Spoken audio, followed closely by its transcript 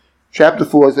Chapter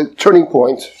 4 is a turning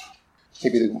point,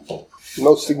 maybe the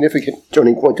most significant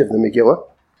turning point of the Megillah.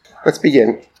 Let's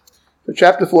begin. So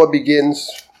chapter 4 begins,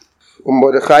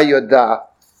 Mordechai Yoda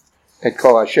et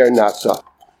kol asher nasa.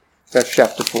 That's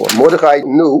chapter 4. Mordechai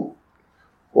knew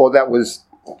all that was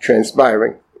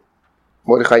transpiring.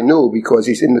 Mordechai knew because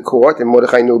he's in the court, and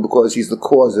Mordechai knew because he's the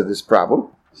cause of this problem.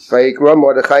 Vayikra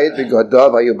Mordechai et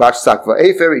v'gadav vayubash sak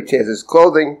va'efer. He tears his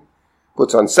clothing,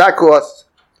 puts on sackcloth.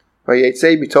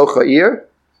 Vayetzei b'toch ha'ir,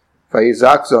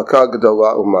 vayizak zaka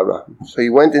gedola umara. So he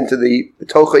went into the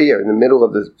b'toch ha'ir, in the middle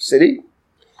of the city,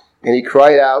 and he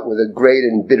cried out with a great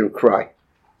and bitter cry.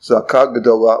 Zaka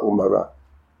gedola umara.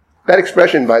 That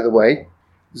expression, by the way,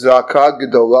 zaka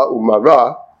gedola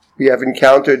umara, we have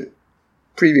encountered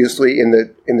previously in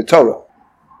the Torah.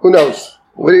 Who knows?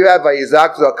 What do you have?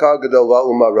 Vayizak zaka gedola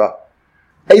umara.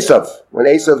 Esav. When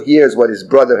Esav hears what his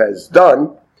brother has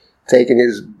done, taken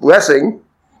his blessing,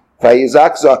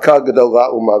 Vayizak zaka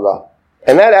gedola umara.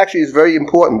 And that actually is very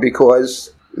important because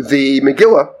the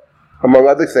Megillah, among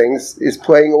other things, is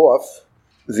playing off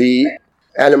the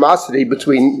animosity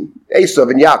between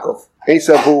Esav and Yaakov.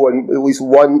 Esav, who in at least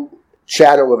one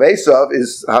channel of Esav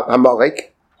is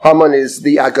Amalek. Haman is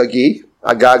the Agagi.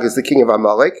 Agag is the king of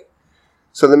Amalek.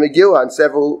 So the Megillah on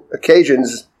several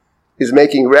occasions is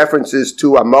making references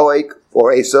to Amalek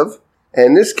or Esav. And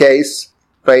in this case,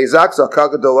 Vayizak zaka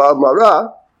gedola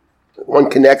umara, one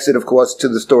connects it, of course, to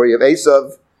the story of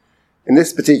Esav. In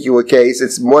this particular case,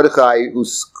 it's Mordechai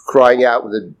who's crying out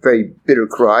with a very bitter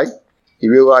cry. He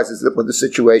realizes what the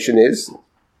situation is.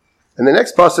 And the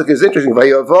next pasuk is interesting.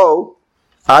 Vayavo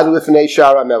ad lifnei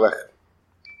shar hamelech.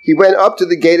 He went up to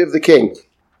the gate of the king.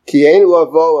 Ki ein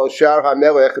lavo el shar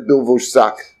hamelech bilvush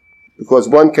sak. Because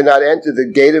one cannot enter the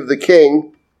gate of the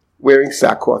king wearing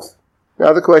sackcloth.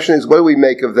 Now the question is, what do we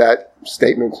make of that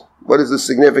statement? What is the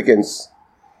significance?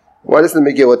 Why does the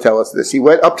Megillah tell us this? He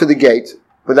went up to the gate,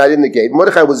 but not in the gate.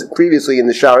 Mordechai was previously in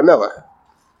the Shar HaMelech.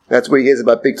 That's where he hears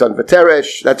about Bigtan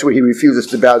V'teresh. That's where he refuses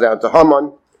to bow down to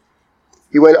Haman.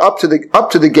 He went up to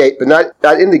the gate, but not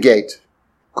in the gate,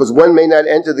 because one may not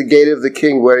enter the gate of the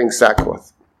king wearing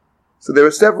sackcloth. So there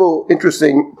are several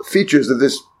interesting features of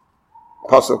this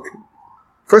pasuk.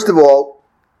 First of all,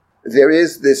 there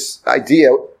is this idea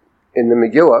in the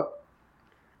Megillah.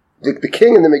 The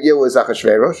king in the Megillah is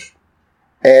Achashverosh.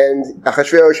 And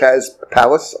Achashverosh has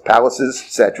palaces,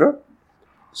 etc.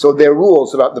 So there are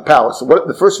rules about the palace. So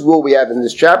the first rule we have in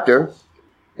this chapter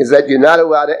is that you're not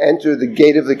allowed to enter the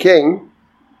gate of the king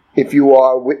if you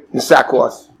are in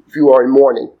sackcloth, if you are in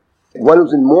mourning. One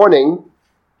who's in mourning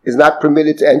is not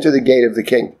permitted to enter the gate of the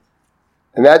king.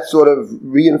 And that sort of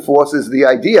reinforces the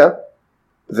idea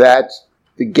that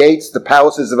the gates, the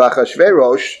palaces of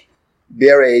Achashverosh,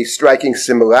 bear a striking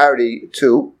similarity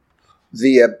to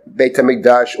the Beit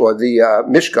HaMikdash or the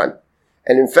Mishkan.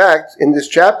 And in fact, in this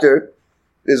chapter,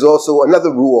 there's also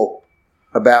another rule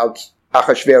about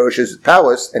Achashverosh's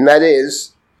palace, and that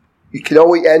is, you can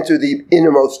only enter the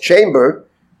innermost chamber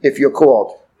if you're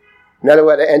called. You're not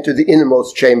allowed to enter the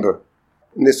innermost chamber.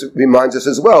 And this reminds us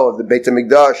as well of the Beit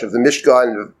HaMikdash, of the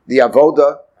Mishkan, of the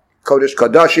Avoda, Kodesh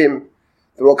Kodashim.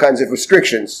 There are all kinds of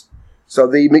restrictions. So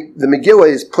the Megillah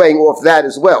is playing off that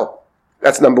as well.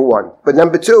 That's number one. But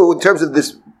number two, in terms of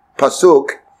this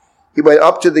pasuk, he went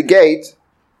up to the gate,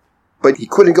 but he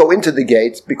couldn't go into the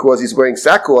gate because he's wearing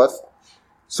sackcloth.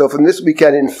 So from this we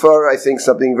can infer, I think,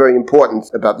 something very important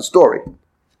about the story,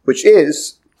 which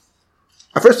is,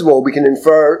 first of all, we can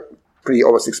infer, pretty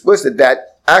almost explicit,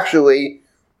 that actually,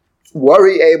 were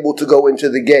he able to go into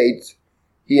the gate,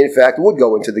 he in fact would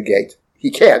go into the gate. He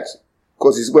can't,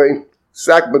 because he's wearing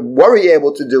sack, but were he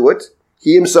able to do it,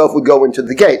 he himself would go into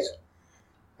the gate.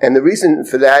 And the reason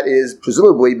for that is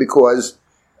presumably because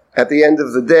at the end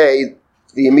of the day,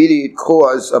 the immediate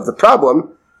cause of the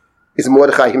problem is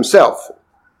Mordechai himself.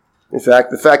 In fact,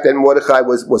 the fact that Mordechai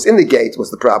was in the gate was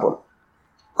the problem.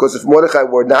 Because if Mordechai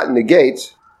were not in the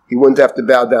gate, he wouldn't have to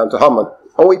bow down to Haman.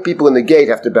 Only people in the gate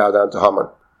have to bow down to Haman.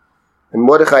 And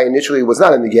Mordechai initially was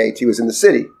not in the gate, he was in the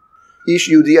city. Ish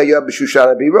Yudi Ayah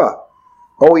B'Shushana Bira.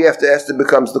 Only after Esther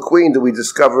becomes the queen do we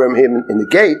discover him in the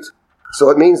gate. So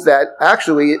it means that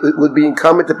actually it would be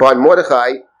incumbent upon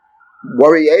Mordechai,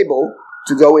 were he able,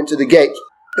 to go into the gate.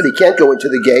 But he can't go into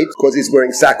the gate because he's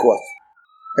wearing sackcloth.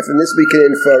 And from this we can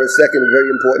infer a second very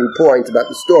important point about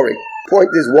the story. The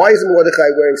point is, why is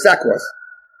Mordechai wearing sackcloth?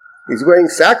 He's wearing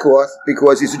sackcloth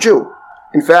because he's a Jew.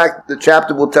 In fact, the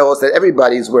chapter will tell us that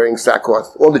everybody is wearing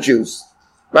sackcloth, all the Jews.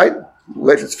 Right?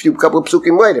 Let's a couple of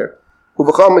psukim later. In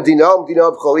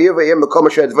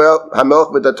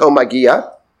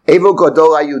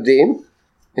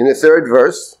the third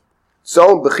verse,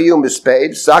 So the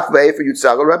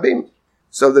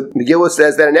Megillah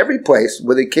says that in every place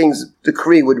where the king's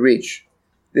decree would reach,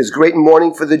 there's great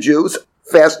mourning for the Jews,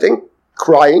 fasting,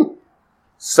 crying.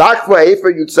 So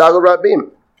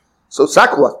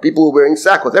sackcloth, people are wearing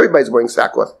sackcloth. Everybody's wearing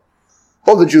sackcloth.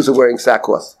 All the Jews are wearing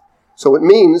sackcloth. So it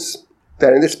means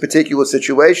that in this particular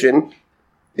situation,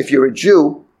 if you're a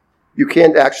Jew, you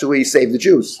can't actually save the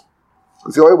Jews.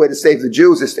 Because the only way to save the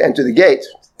Jews is to enter the gate,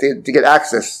 to get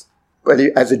access. But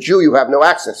as a Jew, you have no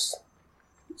access.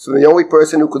 So the only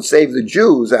person who could save the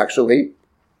Jews, actually,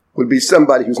 would be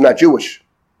somebody who's not Jewish,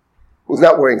 who's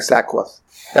not wearing sackcloth.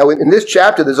 Now, in this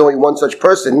chapter, there's only one such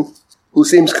person who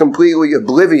seems completely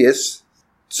oblivious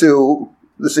to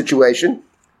the situation,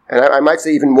 and I might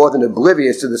say even more than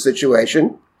oblivious to the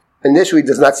situation. Initially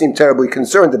does not seem terribly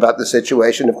concerned about the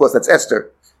situation. Of course, that's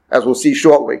Esther, as we'll see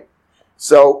shortly.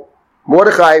 So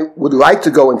Mordechai would like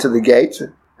to go into the gate,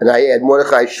 and I add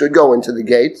Mordechai should go into the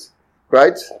gate,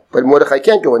 right? But Mordechai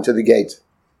can't go into the gate,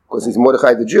 because he's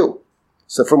Mordechai the Jew.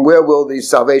 So from where will the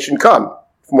salvation come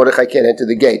if Mordechai can't enter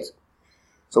the gate?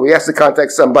 So he has to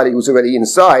contact somebody who's already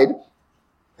inside,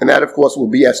 and that, of course, will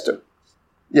be Esther.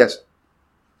 Yes?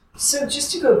 So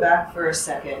just to go back for a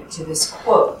second to this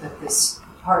quote that this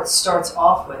part starts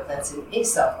off with, that's an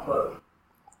Aesop quote.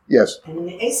 Yes. And in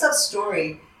the Aesop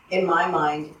story, in my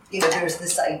mind, there's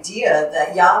this idea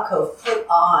that Yaakov put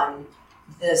on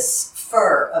this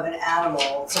fur of an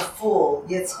animal to fool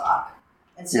Yitzchak.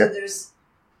 And so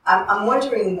I'm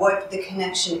wondering what the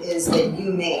connection is that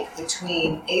you make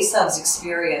between Esav's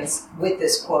experience with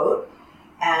this quote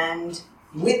and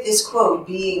with this quote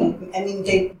being,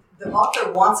 the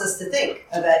author wants us to think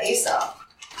about Esau.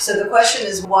 So the question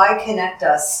is, why connect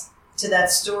us to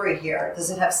that story here? Does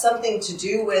it have something to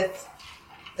do with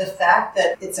the fact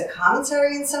that it's a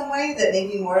commentary in some way, that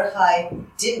maybe Mordechai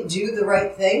didn't do the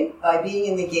right thing by being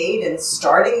in the gate and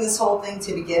starting this whole thing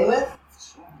to begin with?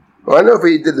 Well, I don't know if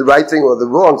he did the right thing or the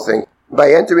wrong thing.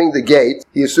 By entering the gate,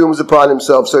 he assumes upon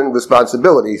himself certain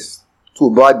responsibilities to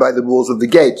abide by the rules of the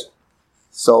gate.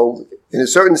 So, in a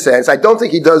certain sense, I don't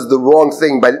think he does the wrong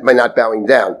thing by not bowing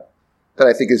down. That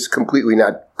I think is completely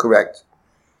not correct.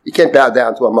 You can't bow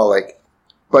down to Amalek.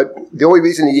 But the only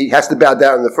reason he has to bow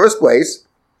down in the first place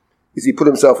is he put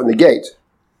himself in the gate.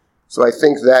 So I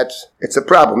think that it's a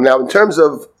problem. Now, in terms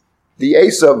of the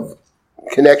Esav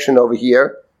connection over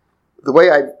here, the way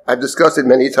I've discussed it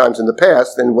many times in the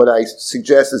past, and what I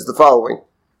suggest is the following.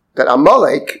 That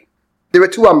Amalek, there are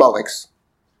two Amaleks.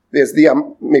 There's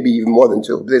maybe even more than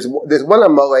two. There's one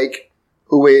Amalek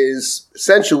who is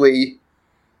essentially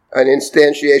an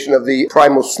instantiation of the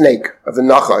primal snake, of the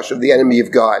Nachash, of the enemy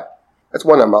of God. That's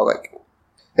one Amalek.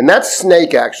 And that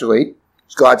snake, actually,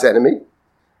 is God's enemy.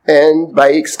 And by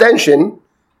extension,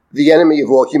 the enemy of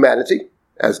all humanity.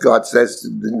 As God says,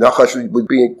 the Nachash would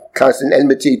be in constant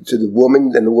enmity to the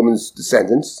woman and the woman's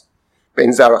descendants.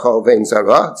 Ben Zaracha, Ben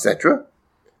Zara, etc.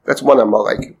 That's one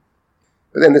Amalek.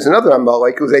 But then there's another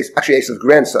Amalek who's actually Esav's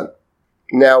grandson.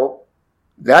 Now,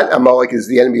 that Amalek is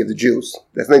the enemy of the Jews.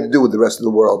 That's nothing to do with the rest of the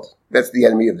world. That's the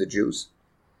enemy of the Jews.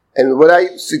 And what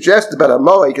I suggest about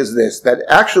Amalek is this, that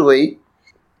actually,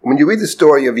 when you read the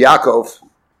story of Yaakov,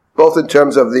 both in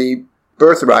terms of the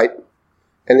birthright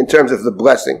and in terms of the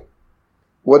blessing,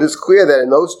 what is clear that in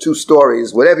those two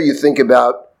stories, whatever you think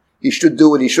about, he should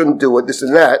do it, he shouldn't do it, this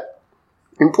and that,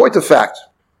 in point of fact,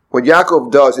 what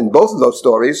Yaakov does in both of those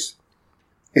stories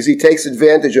is he takes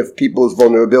advantage of people's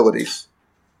vulnerabilities.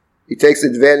 He takes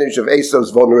advantage of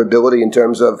Esav's vulnerability in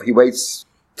terms of he waits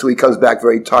till he comes back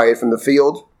very tired from the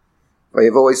field. And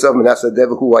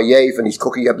he's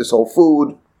cooking up this whole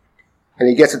food. And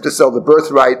he gets him to sell the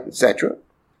birthright, etc.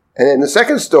 And in the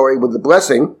second story with the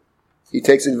blessing, he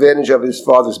takes advantage of his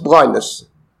father's blindness.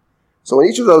 So in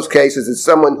each of those cases, it's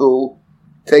someone who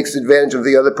takes advantage of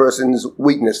the other person's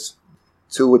weakness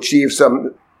to achieve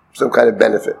some kind of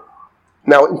benefit.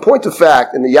 Now, in point of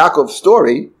fact, in the Yaakov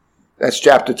story, that's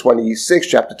chapter 26,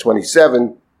 chapter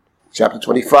 27, chapter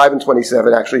 25 and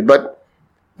 27 actually. But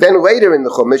then later in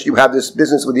the Chumash, you have this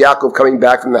business with Yaakov coming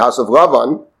back from the house of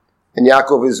Lavan, and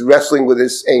Yaakov is wrestling with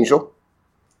this angel,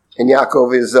 and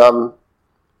Yaakov is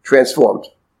transformed.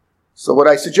 So what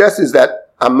I suggest is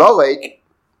that Amalek,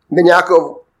 then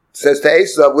Yaakov says to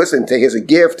Esav, listen, here's a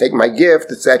gift, take my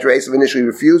gift, etc. Esav initially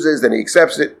refuses, then he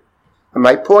accepts it. And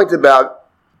my point about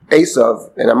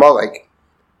Esav and Amalek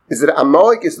is that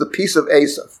Amalek is the piece of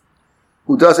Esav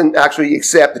who doesn't actually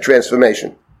accept the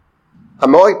transformation.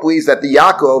 Amalek believes that the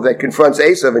Yaakov that confronts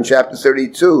Esav in chapter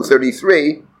 32,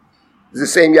 33 is the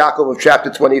same Yaakov of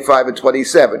chapter 25 and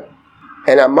 27.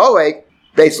 And Amalek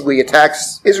basically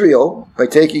attacks Israel by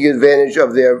taking advantage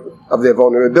of their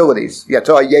vulnerabilities.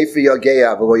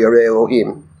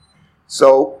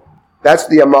 So that's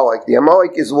the Amalek. The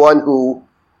Amalek is one who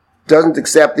doesn't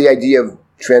accept the idea of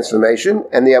transformation,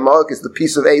 and the Amalek is the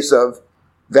piece of Esav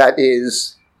that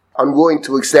is unwilling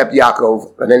to accept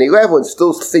Yaakov at any level and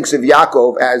still thinks of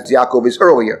Yaakov as Yaakov is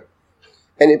earlier.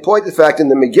 And in point of fact, in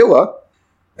the Megillah,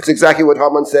 it's exactly what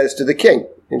Haman says to the king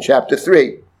in chapter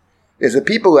 3. There's a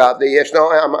people out there,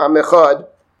 Yeshno Am Echad,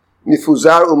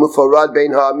 Mifuzar Umufarad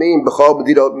Bein Ha'amim B'chol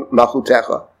Medidot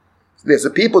Malchutecha. There's a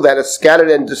people that are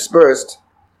scattered and dispersed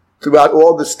throughout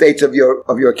all the states of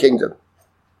your kingdom.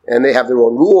 And they have their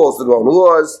own rules, their own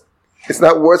laws. It's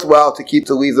not worthwhile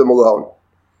to leave them alone.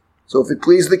 So if it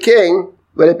please the king,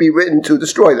 let it be written to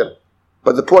destroy them.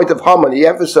 But the point of Haman, he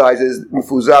emphasizes,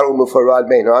 Mifuzar Umufarad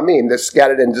Bein Ha'amim, they're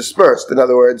scattered and dispersed. In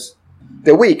other words,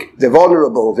 they're weak, they're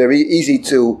vulnerable, they're easy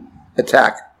to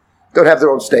attack. Don't have their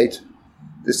own state.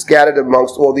 They're scattered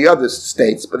amongst all the other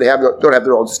states, but they don't have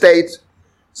their own state,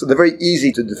 so they're very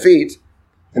easy to defeat.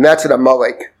 And that's an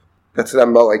Amalek. That's an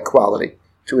Amalek quality,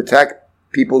 to attack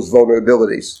people's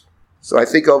vulnerabilities. So I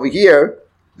think over here,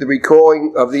 the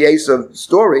recalling of the Esav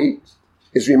story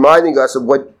is reminding us of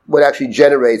what actually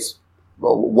generates,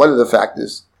 one of the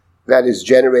factors that is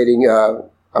generating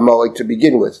Amalek to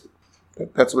begin with.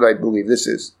 That's what I believe this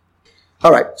is.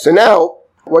 All right, so now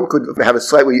one could have a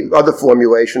slightly other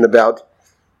formulation about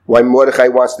why Mordechai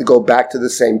wants to go back to the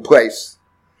same place.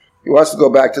 He wants to go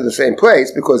back to the same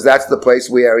place because that's the place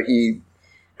where he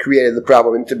created the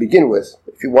problem to begin with.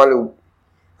 If you want to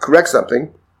correct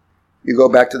something, you go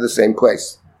back to the same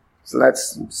place. So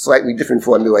that's a slightly different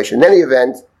formulation. In any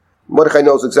event, Mordechai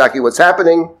knows exactly what's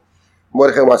happening.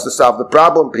 Mordechai wants to solve the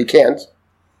problem, but he can't.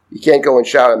 He can't go and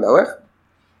shout at Melech.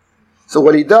 So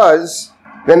what he does,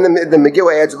 then the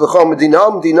Megillah adds, V'chol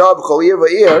medina medina v'chol ir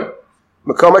v'ir,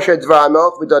 Mekom asher dvar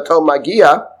hamelech v'dato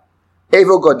magia,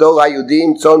 Evo gadol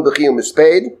hayudim tzon b'chi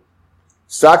u'misped,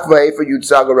 sak v'efer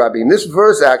yutzag Rabbi. And this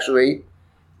verse actually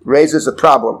raises a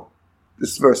problem.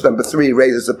 This verse number 3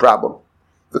 raises a problem.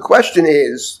 The question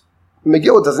is,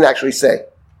 Megillah doesn't actually say.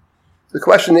 The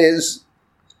question is,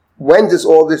 when does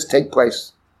all this take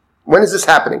place? When is this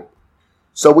happening?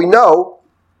 So we know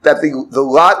that the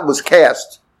lot was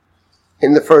cast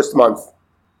in the first month,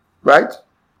 right?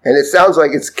 And it sounds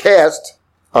like it's cast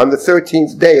on the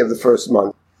 13th day of the first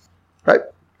month, right?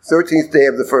 13th day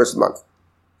of the first month.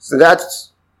 So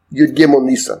that's Yud Gimel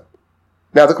Nisan.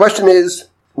 Now the question is,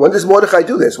 when does Mordechai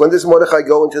do this? When does Mordechai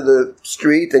go into the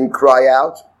street and cry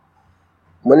out?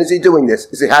 When is he doing this?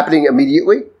 Is it happening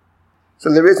immediately?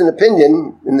 So there is an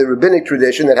opinion in the rabbinic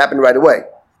tradition that happened right away.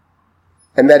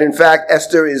 And that in fact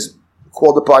Esther is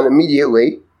called upon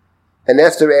immediately. And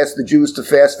Esther asked the Jews to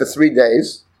fast for 3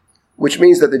 days, which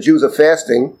means that the Jews are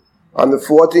fasting on the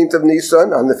 14th of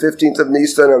Nisan, on the 15th of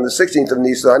Nisan, on the 16th of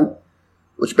Nisan,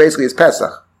 which basically is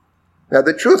Pesach. Now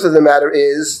the truth of the matter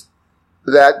is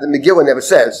that the Megillah never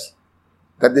says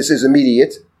that this is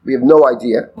immediate. We have no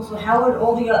idea. So how would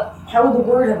the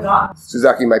word have gotten? That's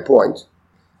exactly my point.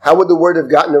 How would the word have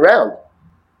gotten around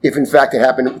if in fact it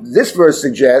happened? This verse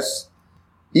suggests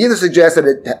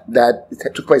that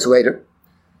it took place later,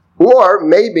 or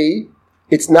maybe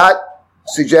it's not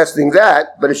suggesting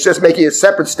that, but it's just making a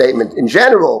separate statement. In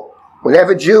general,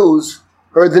 whenever Jews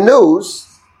heard the news,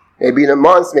 maybe in a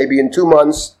month, maybe in 2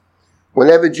 months,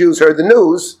 whenever Jews heard the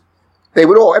news,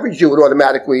 every Jew would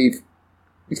automatically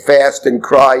fast and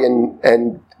cry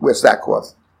and wear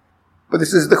sackcloth. But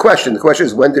this is the question. The question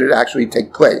is, when did it actually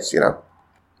take place,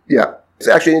 Yeah. It's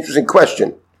actually an interesting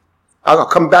question. I'll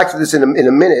come back to this in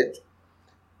a minute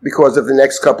because of the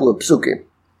next couple of psukim.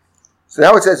 So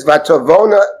now it says,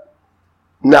 Vatovona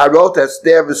narot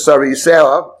Esther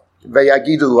v'sarisela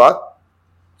v'yagidu la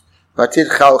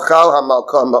v'titchalchal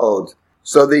hamalka ma'od.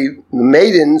 So the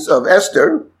maidens of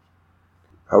Esther,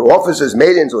 her officers,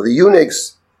 maidens, or the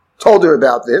eunuchs, told her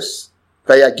about this,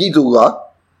 v'yagidu la.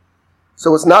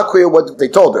 So it's not clear what they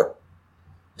told her.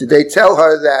 Did they tell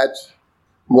her that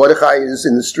Mordechai is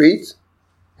in the street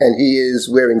and he is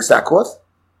wearing sackcloth?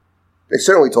 They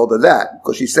certainly told her that,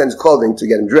 because she sends clothing to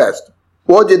get him dressed.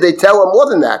 Or did they tell her more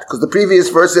than that? Because the previous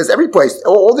verse says every place,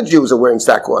 all the Jews are wearing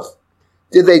sackcloth.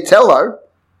 Did they tell her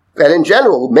that in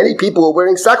general, many people are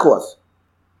wearing sackcloth?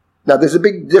 Now there's a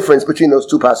big difference between those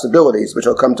two possibilities, which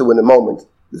I'll come to in a moment.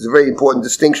 There's a very important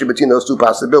distinction between those two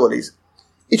possibilities,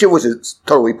 each of which is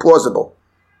totally plausible.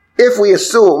 If we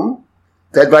assume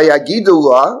that Vayagidu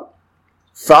la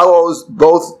follows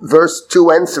both verse 2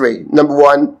 and 3, number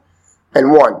 1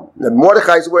 and 1. That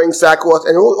Mordechai is wearing sackcloth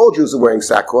and all Jews are wearing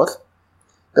sackcloth.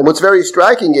 And what's very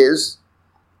striking is,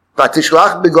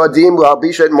 Vatishlach begodim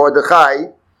l'albish et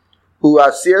Mordechai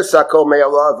u'asir sako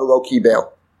me'alav v'lo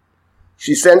kibel.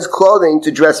 She sends clothing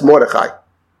to dress Mordechai.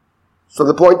 So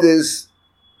the point is,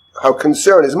 her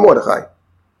concern is Mordechai.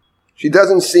 She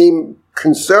doesn't seem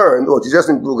concerned, or she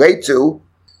doesn't relate to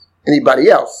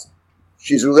anybody else.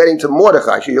 She's relating to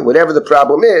Mordechai. Whatever the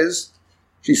problem is,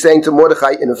 she's saying to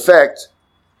Mordechai, in effect,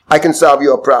 I can solve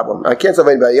your problem. I can't solve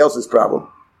anybody else's problem.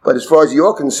 But as far as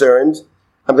you're concerned,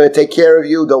 I'm going to take care of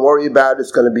you. Don't worry about it.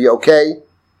 It's going to be okay.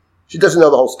 She doesn't know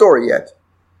the whole story yet.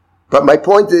 But my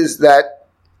point is that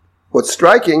what's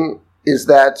striking is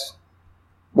that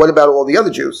what about all the other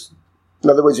Jews? In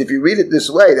other words, if you read it this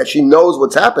way, that she knows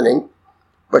what's happening,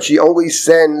 but she only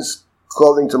sends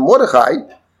clothing to Mordechai,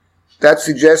 that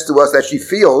suggests to us that she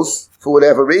feels, for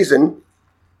whatever reason,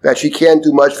 that she can't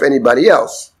do much for anybody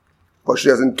else. Or she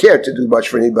doesn't care to do much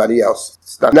for anybody else.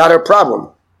 It's not her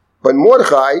problem. But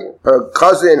Mordechai, her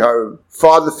cousin, her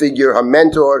father figure, her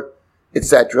mentor,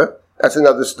 etc., that's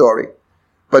another story.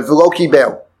 But v'lo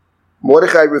kibel,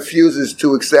 Mordechai refuses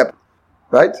to accept,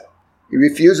 right? He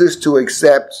refuses to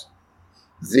accept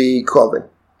the clothing.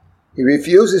 He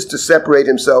refuses to separate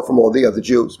himself from all the other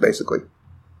Jews, basically.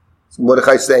 So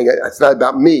Mordechai is saying, it's not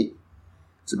about me.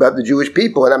 It's about the Jewish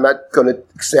people, and I'm not going to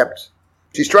accept.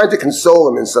 She's trying to console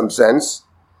him in some sense.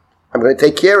 I'm going to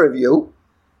take care of you.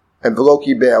 And v'lo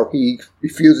kibel, he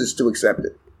refuses to accept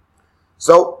it.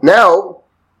 So now,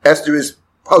 Esther is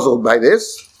puzzled by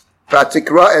this.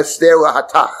 V'atikra Esther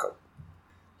lahatach.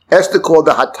 Esther called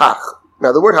the hatach.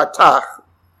 Now the word hatach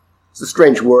is a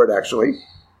strange word, actually.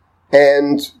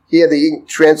 And here the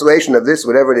translation of this,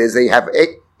 whatever it is, they have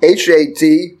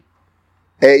H-A-T-H-A-C-H,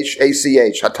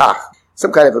 hatach.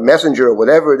 Some kind of a messenger or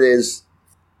whatever it is.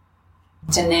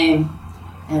 It's a name.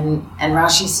 And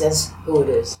Rashi says who it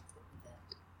is.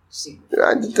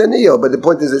 Daniel, but the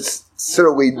point is it's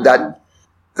certainly that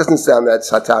doesn't sound that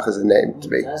hatach is a name to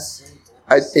me.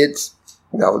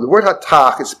 The word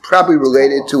hatach is probably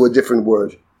related to a different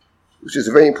word, which is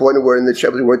a very important word in the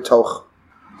chapter, the word toch.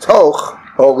 Toch,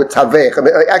 or tavech. I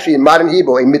mean, actually, in modern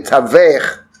Hebrew, a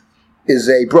mitavech is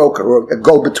a broker or a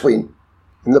go-between.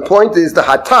 And the point is, the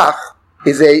hatach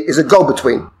is a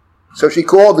go-between. So she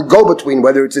called the go-between,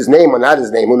 whether it's his name or not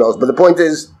his name, who knows. But the point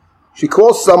is, she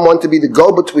calls someone to be the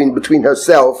go-between between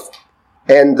herself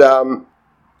and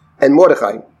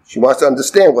Mordechai. She wants to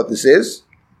understand what this is.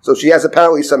 So she has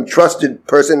apparently some trusted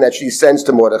person that she sends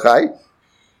to Mordechai.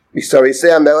 She wants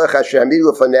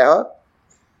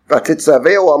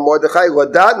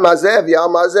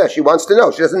to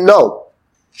know. She doesn't know.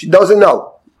 She doesn't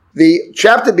know. The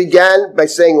chapter began by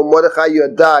saying, Mordechai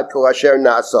yodad kol asher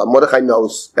na'asa. Mordechai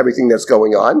knows everything that's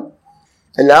going on.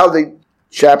 And now the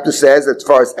chapter says, as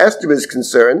far as Esther is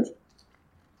concerned,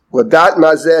 Wadat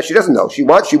mazeh, she doesn't know. She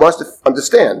wants to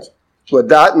understand.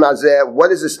 Wadat mazeh,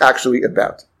 what is this actually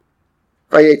about?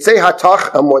 Vayetze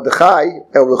hatach Mordechai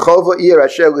el rechova ir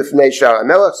asher lifnei shar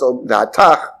hamelech. So the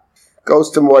hatach goes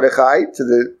to Mordechai, to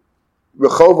the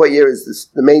rechova ir is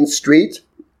the main street,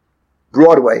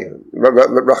 Broadway.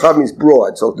 Rachav means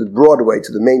broad, so the Broadway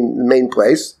to the main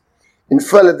place, in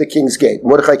front of the king's gate.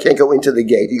 Mordechai can't go into the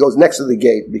gate. He goes next to the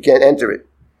gate. He can't enter it.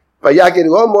 Vayagid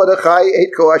lo Mordechai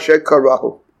et kol asher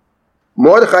karahu.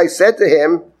 Mordechai said to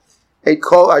him, et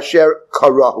kol asher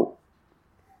karahu.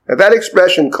 Now that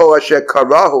expression, kol asher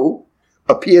karahu,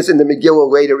 appears in the Megillah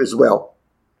later as well.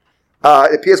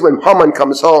 It appears when Haman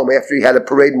comes home after he had to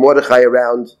parade Mordechai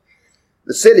around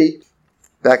the city.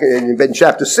 Back in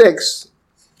chapter 6,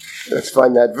 let's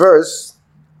find that verse.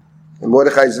 And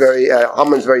Mordechai's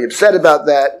Haman's very upset about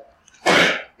that.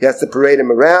 He has to parade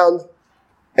him around.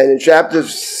 And in chapter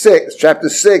 6,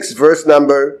 verse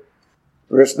number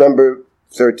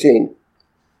 13.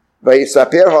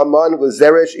 Vayisaper Haman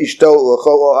v'zeresh ishto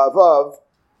l'chol ohavav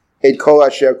et kol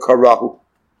asher karahu.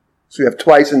 So we have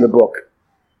twice in the book.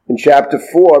 In chapter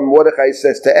 4, Mordechai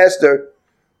says to Esther,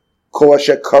 kol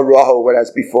asher karahu, what has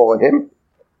befallen him.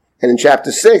 And in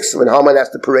chapter 6, when Haman has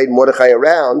to parade Mordechai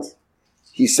around,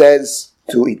 he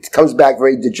comes back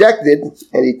very dejected,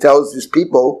 and he tells his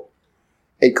people,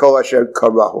 et kol asher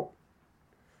karahu.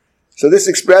 So this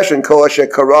expression, kol asher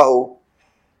karahu,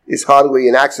 is hardly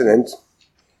an accident,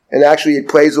 and actually it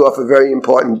plays off a very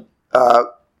important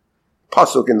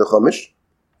pasuk in the Chumash,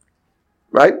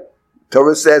 right?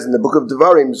 Torah says in the book of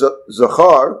Devarim,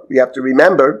 Zohar, we have to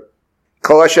remember,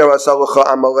 kol asher asa lecha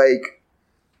Amalek,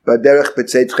 Baderech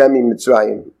b'tzeitchem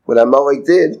Mitzrayim. What Amalek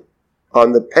did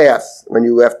on the path when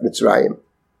you left Mitzrayim.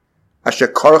 Asher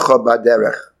korcha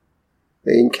baderech.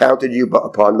 They encountered you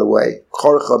upon the way.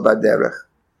 Korcha baderech.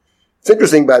 It's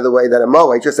interesting, by the way, that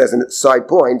Amalek, just as a side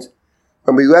point,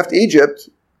 when we left Egypt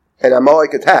and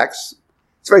Amalek attacks,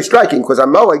 It's very striking because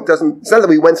Amalek doesn't, it's not that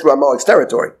we went through Amalek's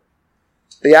territory.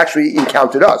 They actually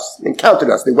encountered us.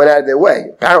 They went out of their way,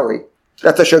 apparently.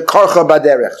 That's a shekarcha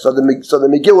baderech. So the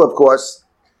Megillah, of course,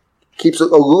 keeps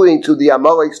alluding to the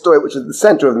Amalek story, which is the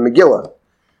center of the Megillah.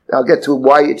 I'll get to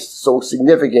why it's so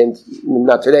significant,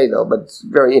 not today though, but it's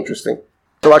very interesting.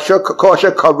 So Asher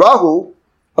Karahu,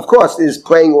 of course, is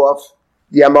playing off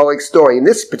the Amalek story. In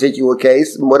this particular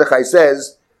case, Mordechai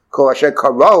says, Asher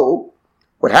Karahu,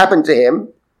 what happened to him,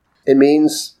 it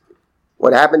means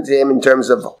what happened to him in terms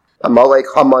of Amalek,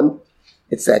 Haman,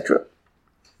 etc.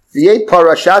 V'yet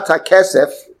parashat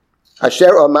ha-kesef,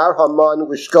 asher amar Haman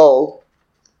l'shkol,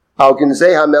 al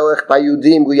ginzei ha-melech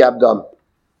bayudim liyabdam.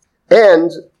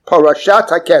 And parashat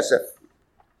ha-kesef.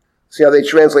 See how they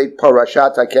translate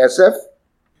parashat ha-kesef?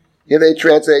 Here they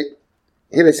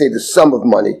say the sum of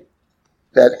money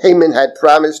that Haman had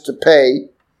promised to pay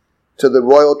to the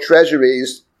royal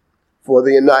treasuries for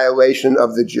the annihilation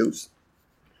of the Jews.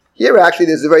 Here actually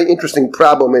there's a very interesting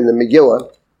problem in the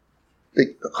Megillah.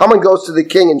 Haman goes to the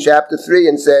king in chapter 3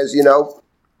 and says,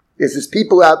 there's these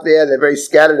people out there, they're very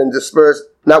scattered and dispersed,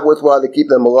 not worthwhile to keep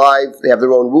them alive, they have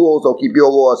their own rules, don't keep your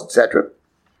laws, etc.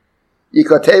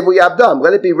 Yikatevu yabdam,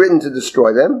 let it be written to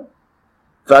destroy them.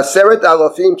 Vaseret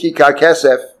alafim kikar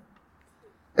kesef,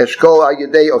 eshkol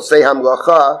ayedei osei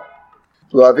hamlacha,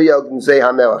 lavi al gnzei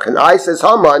hamelech. And I, says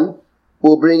Haman,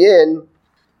 will bring in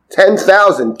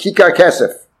 10,000 kikar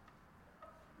kesef.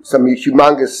 Some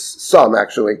humongous sum,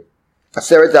 actually.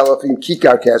 Aseret alafim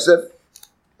kikar kesef.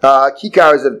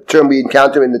 Kikar is a term we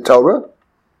encounter in the Torah.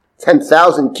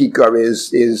 10,000 kikar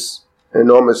is an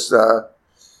enormous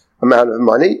amount of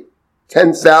money.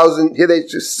 10,000, here they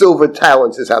just silver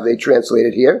talents is how they translate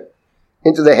it here,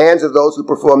 into the hands of those who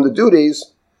perform the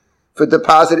duties for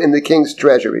deposit in the king's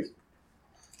treasury.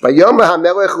 Vayom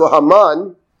hamelech lo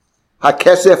Haman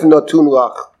hakesef notun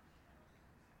lach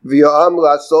v'yoam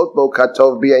lasot bo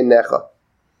katov b'einecha.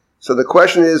 So the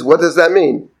question is, what does that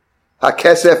mean?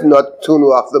 Hakesef notun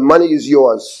lach, the money is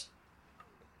yours,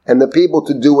 and the people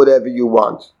to do whatever you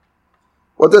want.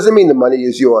 What does it mean the money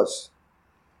is yours?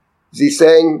 Is he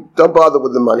saying, don't bother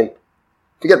with the money.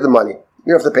 Forget the money.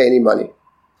 You don't have to pay any money.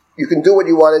 You can do what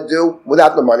you want to do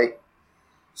without the money.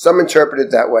 Some interpret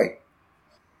it that way.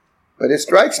 But it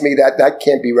strikes me that that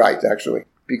can't be right, actually.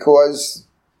 Because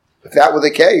if that were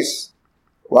the case,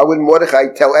 why would Mordechai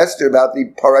tell Esther about the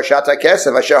Parashat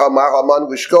HaKesef, Asher Hamar Haman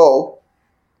L'shkol,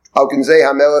 Al Ginzei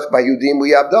HaMelech Bayudim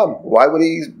Liyabdam? Why would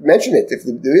he mention it if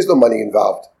there is no money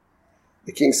involved?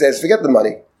 The king says, forget the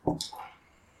money.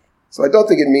 So I don't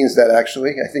think it means that,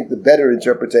 actually. I think the better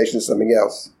interpretation is something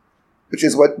else, which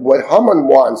is what Haman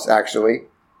wants, actually.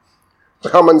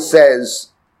 What Haman says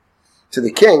to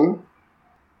the king,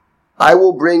 I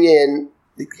will bring in,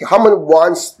 Haman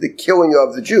wants the killing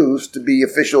of the Jews to be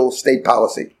official state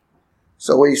policy.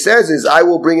 So what he says is, I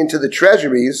will bring into the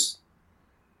treasuries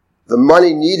the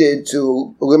money needed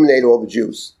to eliminate all the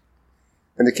Jews.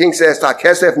 And the king says,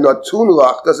 Ta'kesef notun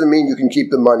lach doesn't mean you can keep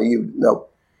the money. No.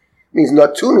 It means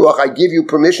notun lach, I give you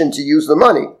permission to use the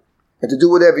money and to do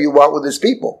whatever you want with his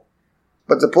people.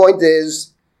 But the point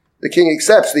is, the king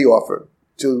accepts the offer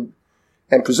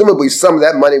and presumably some of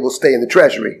that money will stay in the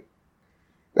treasury.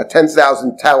 Now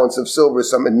 10,000 talents of silver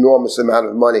is some enormous amount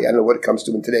of money. I don't know what it comes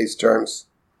to in today's terms.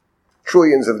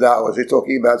 Trillions of dollars. You're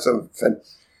talking about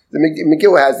the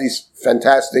Megillah has these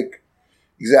fantastic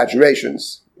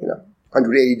exaggerations,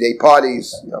 180-day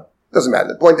parties, doesn't matter.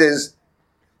 The point is,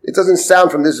 it doesn't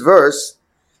sound from this verse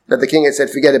that the king had said,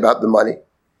 forget about the money. It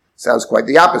sounds quite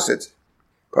the opposite.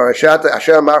 Parashat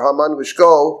Asher Amar Haman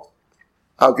L'shkol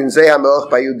Al Ginzei HaMelech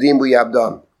Bayudim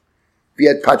Liyabdam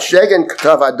V'yet Patshegen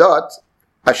K'tav Adot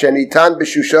Asher Nitan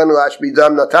B'Shushan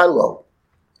L'Ashbidam Natan Lo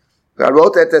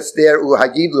V'arot et Esther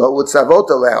U'hagid Lo U'tzavot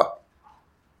Aleh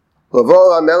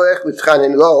L'vol HaMelech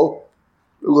L'tchanin Lo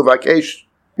U'levakesh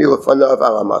Milefanav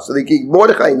Arama. So the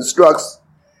Mordechai instructs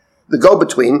the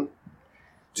go-between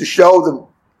to show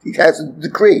he has a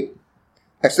decree.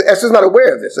 Esther's not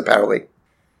aware of this, apparently.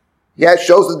 He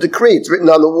shows the decree. It's written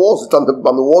on the walls. It's on the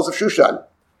walls of Shushan.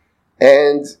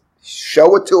 And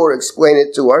show it to her, explain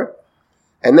it to her.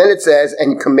 And then it says,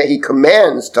 and he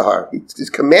commands to her. He's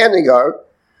commanding her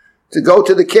to go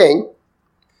to the king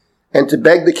and to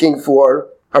beg the king for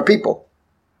her people.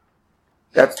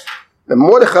 Now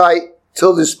Mordechai,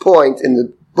 till this point in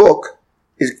the book,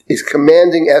 is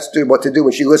commanding Esther what to do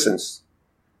when she listens.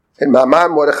 And Mamar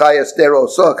Mordechai Esther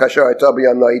Osa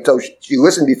Kasher she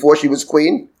listened before she was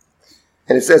queen.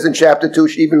 And it says in chapter 2,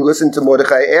 she even listened to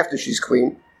Mordechai after she's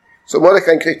queen. So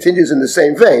Mordechai continues in the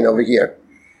same vein over here.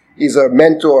 He's a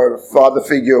mentor, father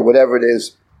figure, whatever it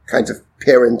is, kind of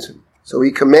parent, So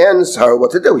he commands her what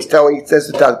to do. He says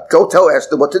to Hatach, go tell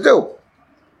Esther what to do.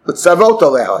 But Savot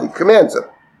Aleha, he commands her.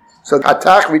 So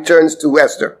Hatach returns to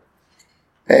Esther.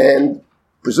 And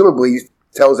presumably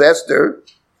tells Esther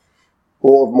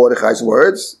all of Mordechai's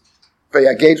words.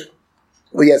 Vayaged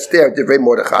Esther divrei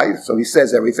Mordechai, so he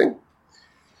says everything.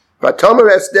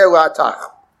 Vatomer Esther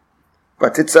la'Hatach,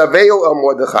 vatitzaveo el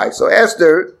Mordechai. So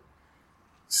Esther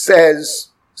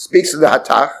speaks to the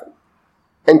Hatach,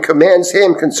 and commands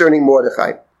him concerning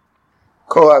Mordechai.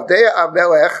 Kol avdei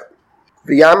Amelech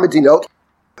v'yam medinot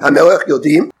Hamelech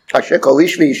yodim asher kol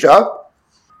ish v'isha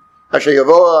asher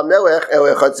yavo Hamelech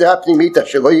el echatzeh pnimit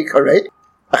asher lo yikareh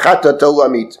achat ato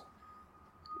lamit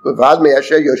v'vad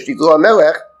me'asher yoshtidu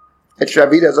Hamelech et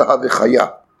shavid hazahav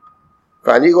v'chaya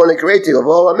v'ani lo nekreti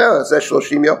yavo Hamelech zeh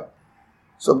shloshim yom.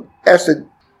 So Esther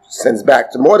sends back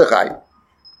to Mordechai.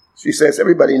 She says,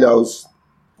 everybody knows,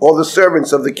 all the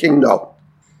servants of the king know,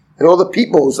 and all the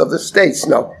peoples of the states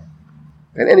know,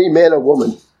 and any man or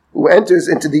woman who enters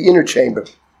into the inner chamber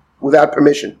without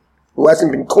permission, who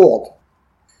hasn't been called,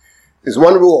 there's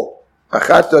one rule,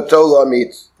 except if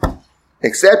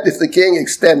the king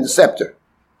extends the scepter,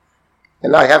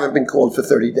 and I haven't been called for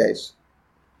 30 days.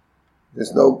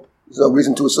 There's no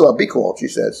reason to assume I'll be called, she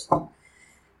says.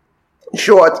 In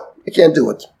short, I can't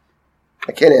do it.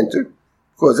 I can't enter,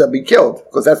 because I'll be killed,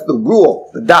 because that's the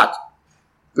rule, the dot.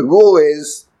 The rule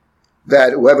is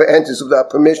that whoever enters without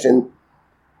permission,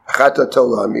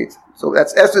 so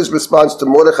that's Esther's response to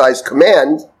Mordechai's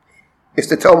command, is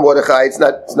to tell Mordechai it's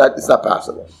not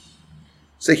possible.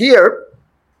 So here,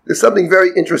 there's something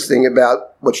very interesting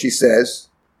about what she says,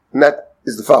 and that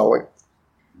is the following.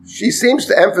 She seems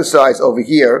to emphasize over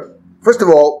here, first of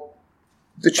all,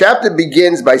 the chapter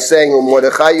begins by saying,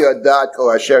 Mordechai yadat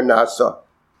kol asher nasa.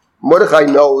 Mordechai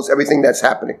knows everything that's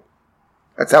happening.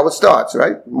 That's how it starts,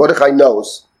 right? Mordechai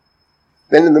knows.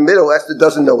 Then in the middle, Esther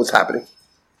doesn't know what's happening.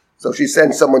 So she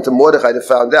sends someone to Mordechai to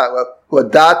find out.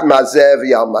 Wadat mazeh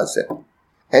v'yal mazeh.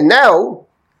 And now,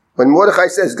 when Mordechai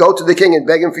says, go to the king and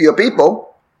beg him for your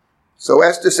people, so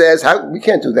Esther says, we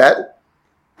can't do that.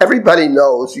 Everybody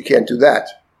knows you can't do that.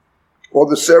 All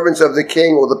the servants of the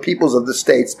king, all the peoples of the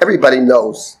states, everybody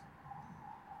knows.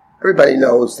 Everybody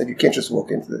knows that you can't just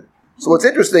walk into it. So what's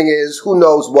interesting is, who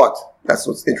knows what? That's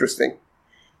what's interesting.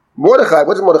 Mordechai,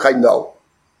 what does Mordechai know?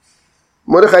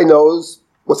 Mordechai knows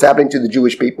what's happening to the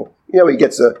Jewish people. He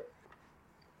gets a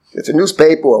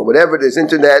newspaper or whatever it is,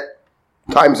 internet,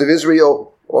 Times of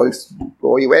Israel, or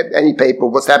you have any paper,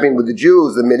 what's happening with the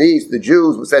Jews, the Mideast, the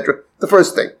Jews, etc. The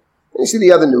first thing. And you see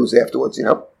the other news afterwards,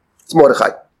 It's Mordechai.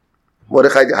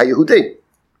 Mordechai HaYehudi.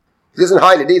 He doesn't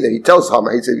hide it either. He tells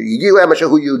Haman, he says, Yigiu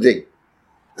Amashahu Yehudi.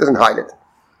 Doesn't hide it.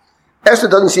 Esther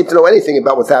doesn't seem to know anything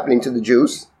about what's happening to the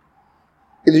Jews.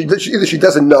 Either she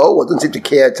doesn't know or doesn't seem to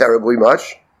care terribly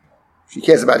much. She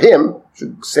cares about him. She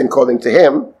should send calling to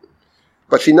him.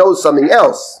 But she knows something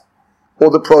else. All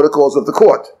the protocols of the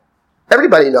court.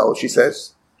 Everybody knows, she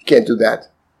says. You can't do that.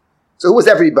 So who was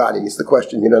everybody is the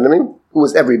question, you know what I mean? Who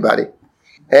was everybody?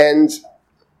 And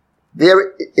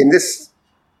there, in this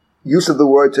use of the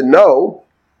word to know,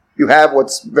 you have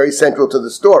what's very central to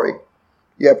the story.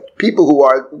 You have people who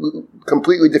are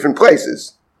completely different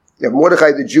places. You have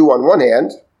Mordechai the Jew on one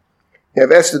hand. You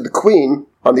have Esther the queen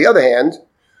on the other hand,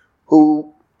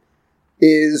 who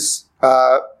is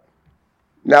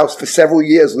now for several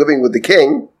years living with the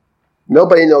king.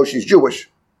 Nobody knows she's Jewish.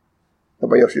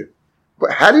 Nobody knows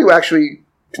But how do you actually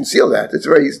conceal that? It's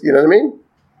very, you know what I mean?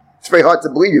 It's very hard to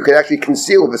believe you can actually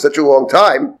conceal for such a long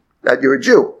time that you're a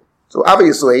Jew. So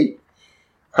obviously,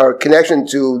 her connection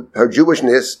to her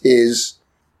Jewishness is,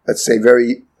 let's say,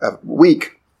 very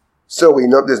weak. So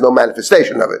there's no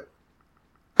manifestation of it.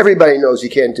 Everybody knows you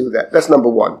can't do that. That's number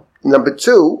one. Number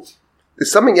two,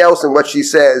 there's something else in what she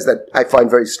says that I find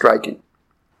very striking,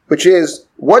 which is,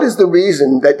 what is the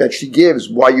reason that she gives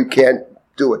why you can't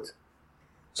do it?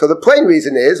 So the plain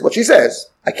reason is what she says.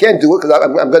 I can't do it because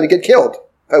I'm going to get killed.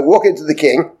 If I walk into the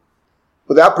king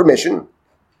without permission,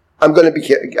 I'll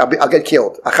get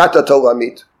killed. Achata tola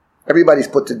mit. Everybody's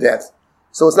put to death.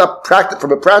 So it's not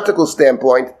from a practical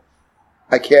standpoint.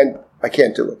 I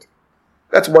can't do it.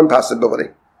 That's one possibility,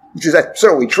 which is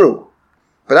certainly true.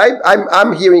 But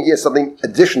I'm hearing here something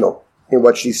additional in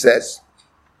what she says,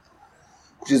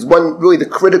 which is really the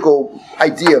critical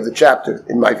idea of the chapter,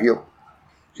 in my view.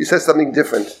 She says something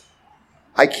different.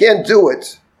 I can't do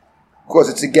it because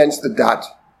it's against the dot.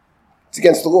 It's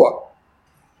against the law.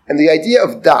 And the idea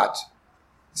of dot,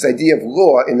 this idea of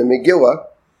law in the Megillah,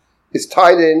 is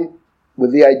tied in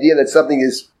with the idea that something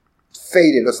is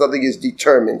fated or something is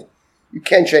determined. You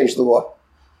can't change the law.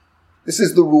 This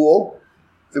is the rule.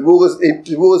 The rule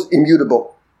is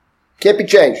immutable. Can't be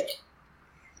changed.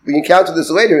 We encounter this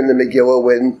later in the Megillah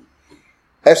when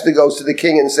Esther goes to the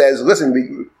king and says, listen,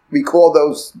 we recall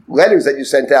those letters that you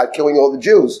sent out killing all the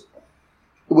Jews.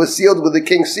 It was sealed with the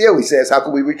king's seal, he says. How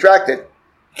can we retract it?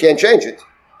 Can't change it.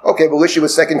 Okay, well, issue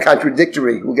was second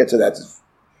contradictory. We'll get to that.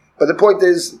 But the point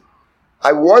is,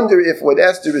 I wonder if what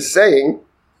Esther is saying,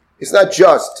 it's not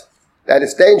just that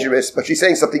it's dangerous, but she's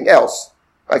saying something else,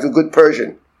 like a good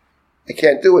Persian. I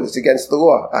can't do it. It's against the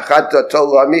law. Achad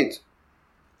tol amit.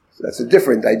 So that's a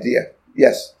different idea.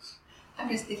 Yes? I'm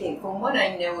just thinking, from what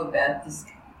I know about this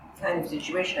kind of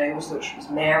situation, I always thought she was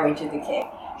married to the king.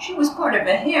 She was part of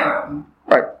a harem.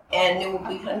 Right. And there would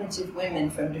be hundreds of women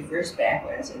from diverse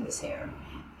backgrounds in this harem.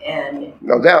 And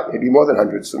no doubt, maybe more than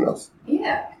hundreds, who knows?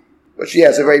 Yeah. But she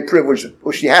has a very privileged,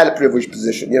 well, she had a privileged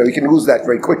position. You can lose that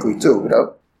very quickly too,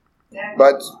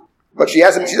 Exactly. But she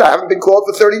hasn't been called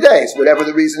for 30 days, whatever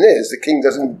the reason is. The king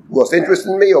doesn't lost interest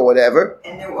in me or whatever.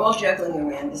 And they're all juggling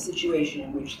around the situation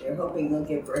in which they're hoping they'll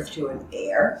give birth to an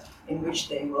heir, in which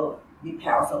they will be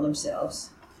powerful themselves.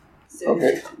 So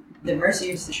the mercy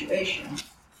of the situation.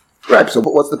 Right, so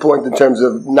what's the point in terms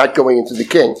of not going into the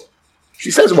king? She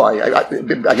says why.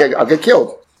 I'll get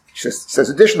killed. She says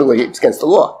additionally, it's against the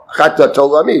law.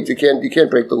 You can't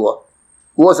break the law.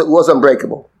 Law's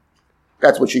unbreakable.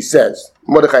 That's what she says.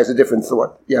 Mordechai has a different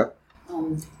thought. Yeah.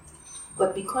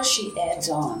 But because she adds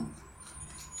on,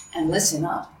 and listen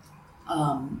up,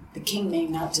 the king may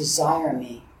not desire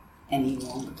me any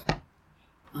longer.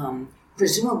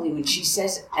 Presumably when she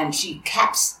says, and she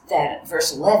caps that at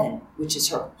verse 11, which is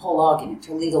her whole argument,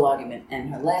 her legal argument,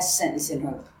 and her last sentence in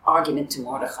her argument to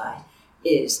Mordechai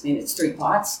is, it's 3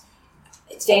 parts.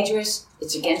 It's dangerous,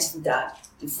 it's against the dot,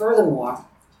 and furthermore,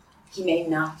 he may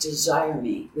not desire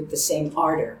me with the same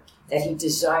ardor that he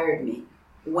desired me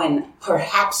when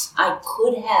perhaps I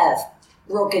could have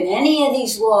broken any of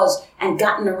these laws and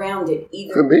gotten around it,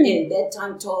 either in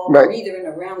bedtime talk or either in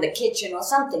around the kitchen or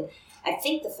something. I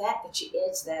think the fact that she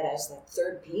adds that as that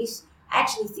third piece, I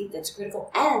actually think that's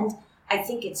critical, and I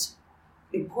think it's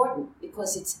important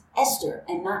because it's Esther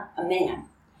and not a man.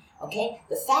 Okay?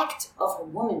 The fact of her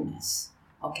womanness,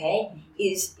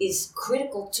 is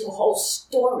critical to the whole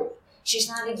story. She's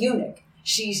not a eunuch.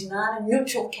 She's not a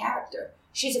neutral character.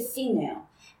 She's a female.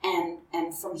 And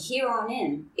from here on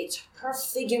in, it's her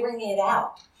figuring it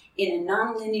out in a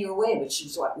non-linear way, which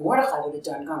is what Mordechai would have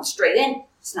done, gone straight in.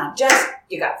 It's not just,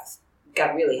 you got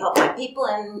to really help my people,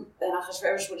 and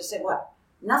Achashverosh would have said, what?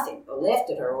 Nothing, or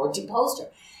laughed at her, or deposed her.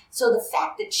 So the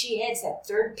fact that she adds that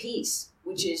third piece,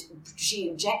 which is, she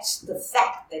injects the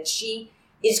fact that she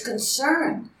is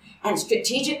concerned, and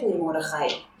strategically,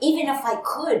 Mordechai, even if I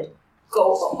could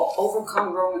go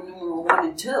overcome Roman numeral 1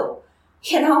 and 2,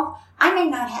 I may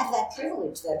not have that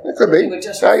privilege that it could be. Were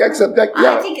just I accept that.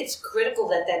 Yeah. I think it's critical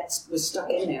that was stuck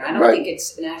in there. I don't think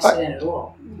it's an accident at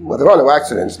all. Well, there are no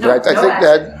accidents, but I think accident.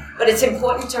 that. But it's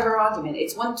important to her argument.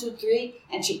 It's 1, 2, 3,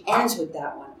 and she ends with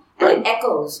that one, and it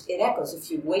echoes. It echoes if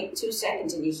you wait 2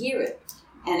 seconds and you hear it.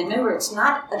 And remember, it's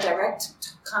not a direct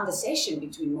conversation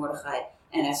between Mordechai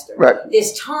and Esther. Right.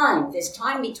 There's time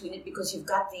between it because you've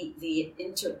got the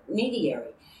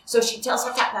intermediary. So she tells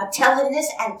her, now tell him this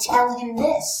and tell him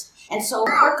this. And so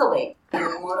percolate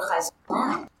in Mordechai's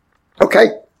mind.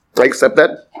 Okay, I accept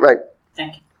that. Right.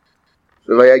 Thank you.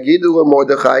 So vayagidu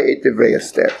Mordechai et divrei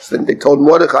Esther. So they told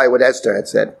Mordechai what Esther had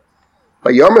said.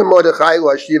 Vayomer Mordechai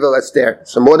lo ashiva Esther.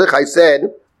 So Mordechai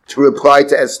said to reply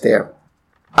to Esther,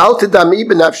 Al tedami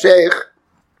b'nafshech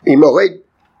imored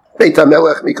beit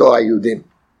hamelech mikol hayudim.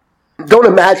 Don't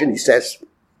imagine, he says,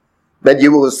 that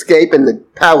you will escape in the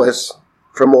palace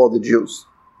from all the Jews.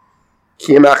 If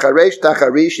you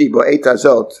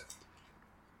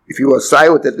are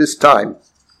silent at this time,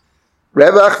 so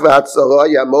Revach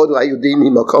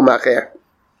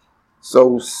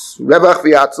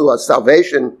v'Yatzul,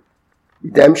 salvation,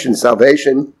 redemption,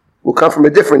 salvation, will come from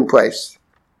a different place.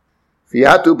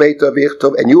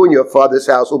 And you and your father's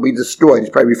house will be destroyed. He's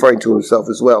probably referring to himself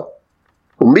as well.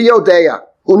 Who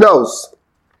knows?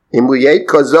 He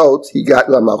got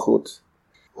la malchut.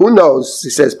 Who knows? He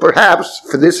says, perhaps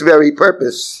for this very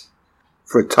purpose,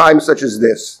 for a time such as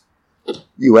this,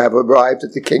 you have arrived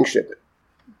at the kingship.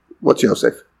 What's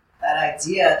Yosef? That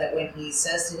idea that when he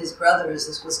says to his brothers,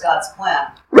 this was God's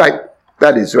plan. Right.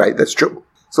 That is right. That's true.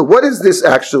 So what is this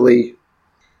actually?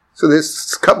 So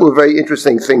there's a couple of very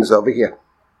interesting things over here.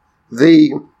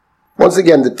 Once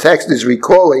again, the text is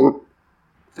recalling,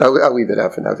 I'll leave it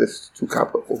out for now. This is too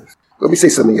complicated. Let me say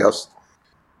something else.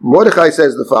 Mordechai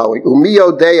says the following, who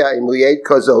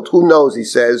knows, he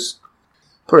says,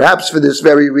 perhaps for this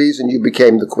very reason you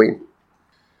became the queen.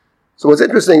 So what's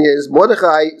interesting is,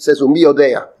 Mordechai says,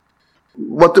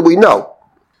 What do we know?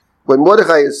 What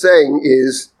Mordechai is saying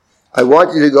is, I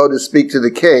want you to go to speak to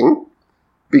the king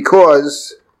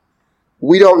because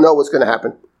we don't know what's going to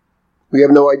happen. We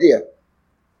have no idea.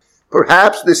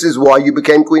 Perhaps this is why you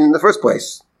became queen in the first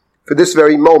place. For this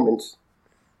very moment.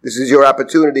 This is your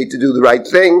opportunity to do the right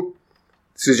thing.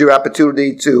 This is your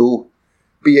opportunity to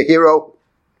be a hero.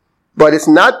 But it's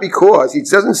not because, he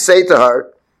doesn't say to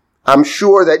her, I'm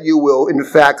sure that you will in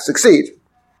fact succeed.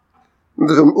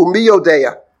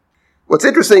 What's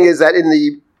interesting is that in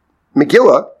the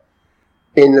Megillah,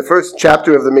 in the first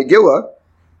chapter of the Megillah,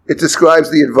 it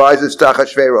describes the advisors to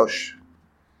Achashverosh.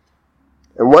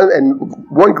 And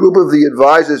one group of the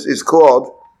advisors is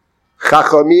called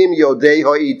Chachamim Yodei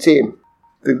Ha'itim.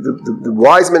 The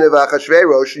wise men of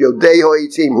Achashverosh, Yodei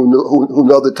Ha'itim, who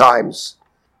know the times.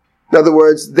 In other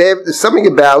words, there's something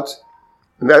about,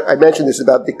 and I mentioned this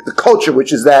about the culture,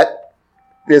 which is that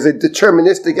there's a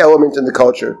deterministic element in the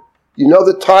culture. You know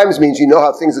the times means you know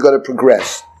how things are going to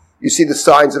progress. You see the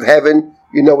signs of heaven,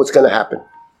 you know what's going to happen.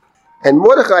 And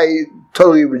Mordechai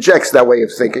totally rejects that way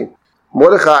of thinking.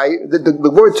 Mordechai,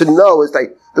 the word to know is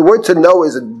the word to know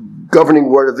is a governing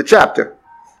word of the chapter.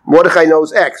 Mordechai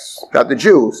knows X about the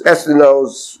Jews. Esther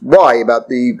knows Y about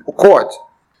the court.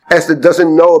 Esther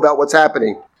doesn't know about what's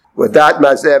happening. With that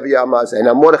mazeh v'yamazeh.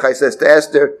 Now Mordechai says to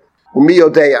Esther, "Umi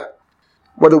yodeya."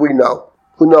 What do we know?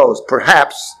 Who knows?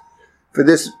 Perhaps for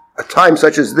a time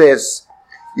such as this,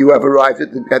 you have arrived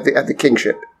at the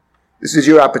kingship. This is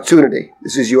your opportunity.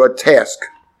 This is your task.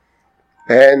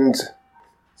 And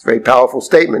it's a very powerful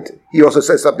statement. He also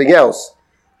says something else.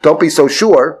 Don't be so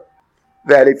sure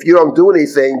that if you don't do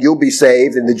anything, you'll be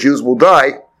saved and the Jews will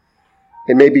die.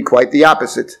 It may be quite the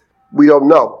opposite. We don't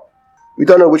know. We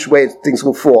don't know which way things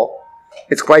will fall.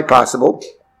 It's quite possible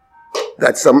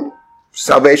that some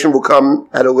salvation will come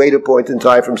at a later point in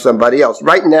time from somebody else.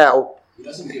 Right now... He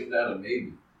doesn't give that a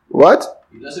maybe. What?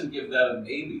 He doesn't give that a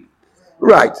maybe.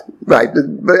 Right. But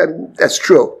that's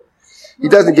true. He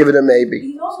doesn't give it a maybe.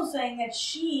 He's also saying that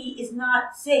she is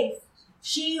not safe.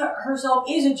 She herself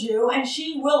is a Jew, and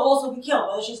she will also be killed.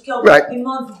 Whether she's killed in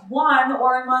month 1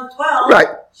 or in month 12,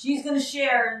 she's going to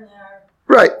share in there.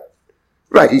 Right.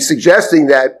 He's suggesting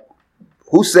that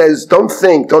who says, don't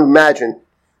imagine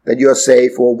that you're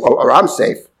safe or I'm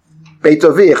safe. Beit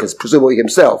Avich is presumably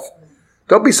himself.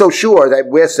 Don't be so sure that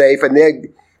we're safe and they're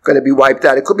going to be wiped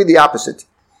out. It could be the opposite.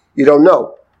 You don't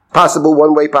know. Possible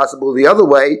one way, possible the other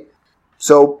way.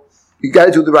 So you got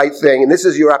to do the right thing. And this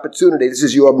is your opportunity. This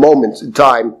is your moment in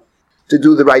time to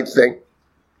do the right thing.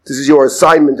 This is your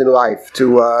assignment in life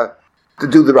to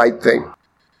do the right thing.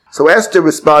 So Esther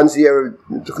responds here.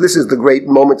 This is the great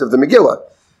moment of the Megillah.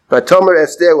 Vatomer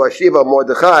Esther Shiva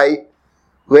Mordechai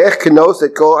Le'ech kenos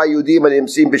et kol hayudim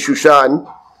animsim b'Shushan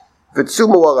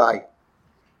v'tzumu alai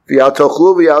v'yal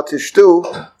tochlu v'yal tishtu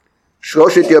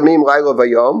shloshet yamim layla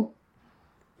v'yom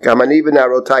gam ani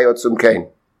v'narotai otzum kein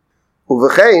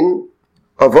u'v'chein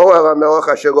avo el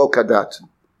hamelech asher lo kadat. It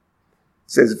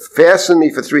says, fasten me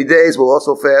for 3 days, we'll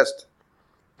also fast.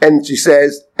 And she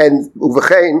says, and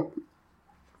u'v'chein,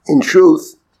 in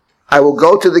truth, I will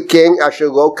go to the king asher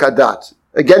lo kadat,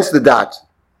 against the dat.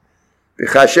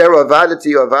 V'chasher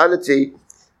avadati,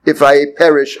 if I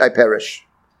perish, I perish.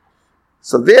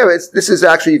 So this is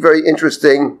actually very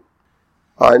interesting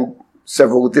on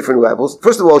several different levels.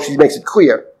 First of all, she makes it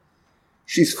clear.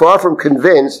 She's far from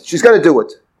convinced she's going to do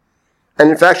it.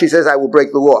 And in fact, she says, I will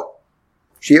break the law.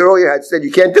 She earlier had said,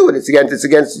 you can't do it. It's against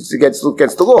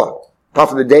the law. Apart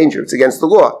from the danger, it's against the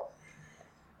law.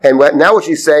 And now what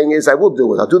she's saying is, I will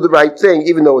do it. I'll do the right thing,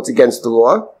 even though it's against the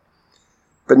law.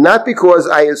 But not because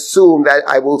I assume that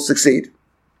I will succeed.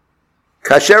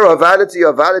 Kasher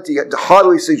avadati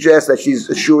hardly suggests that she's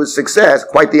assured success.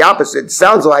 Quite the opposite. It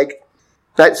sounds like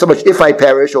not so much if I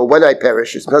perish or when I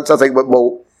perish. It sounds like,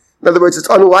 well, in other words, it's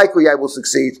unlikely I will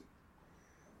succeed.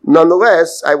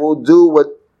 Nonetheless, I'll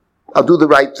do the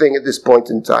right thing at this point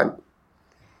in time.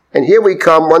 And here we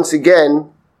come once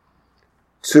again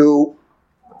to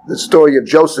the story of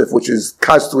Joseph, which is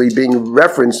constantly being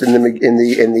referenced in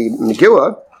the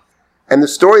Megillah. And the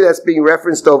story that's being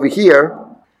referenced over here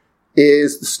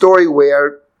is the story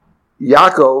where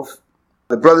Yaakov,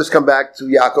 the brothers come back to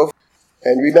Yaakov.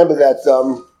 And remember that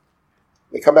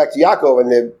they come back to Yaakov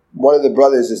and one of the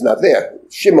brothers is not there.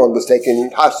 Shimon was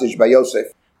taken hostage by Yosef.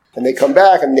 And they come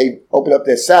back and they open up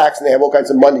their sacks and they have all kinds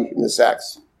of money in the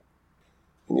sacks.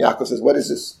 And Yaakov says, what is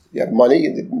this? You have money?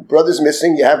 The brother's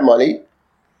missing, you have money.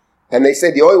 And they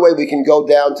say the only way we can go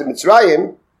down to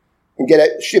Mitzrayim and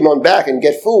get Shimon back and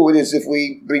get food is if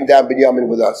we bring down Binyamin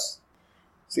with us.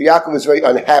 So Yaakov is very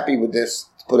unhappy with this,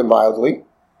 to put it mildly.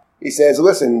 He says,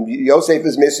 listen, Yosef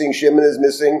is missing, Shimon is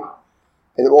missing.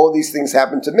 And all these things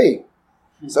happened to me.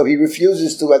 So he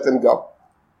refuses to let them go.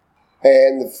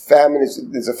 And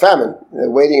there's a famine. They're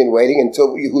waiting and waiting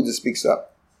until Yehuda speaks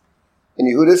up. And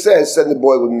Yehuda says, send the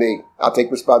boy with me. I'll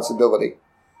take responsibility.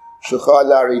 Shulchan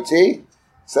Nariti,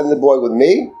 send the boy with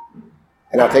me,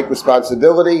 and I'll take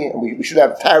responsibility. And we should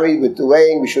have tarried with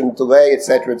delaying. We shouldn't delay,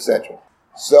 etc., etc.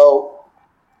 So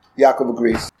Yaakov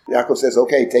agrees. Yaakov says,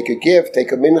 okay, take a gift,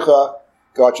 take a mincha.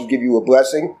 God should give you a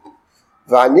blessing.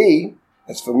 Vani,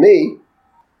 as for me,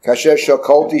 kasher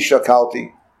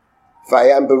shakalti. If I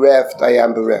am bereft, I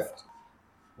am bereft.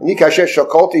 And kasher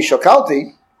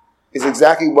shakalti is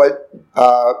exactly what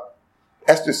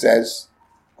Esther says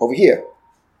over here.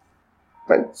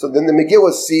 Right? So then the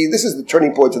Megillah this is the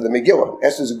turning point of the Megillah.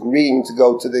 Esther's agreeing to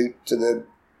go to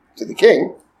the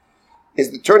king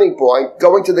is the turning point.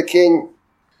 Going to the king,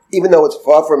 even though it's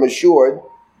far from assured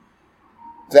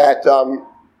that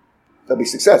they'll be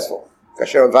successful.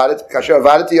 Kasher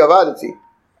avadati.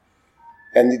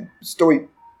 And the story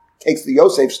takes the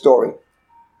Yosef story. And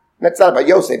that's not about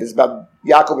Yosef, it's about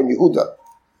Yaakov and Yehuda.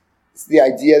 It's the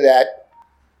idea that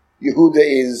Yehuda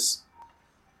is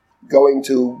going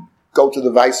to go to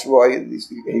the viceroy.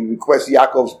 He requests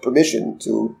Yaakov's permission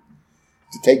to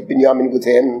take Binyamin with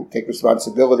him, take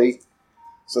responsibility.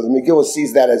 So the Megillah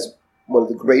sees that as one of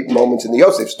the great moments in the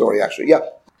Yosef story, actually. Yeah.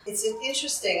 It's an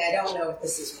interesting, I don't know if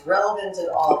this is relevant at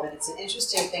all, but it's an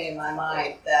interesting thing in my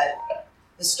mind that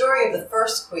the story of the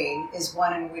first queen is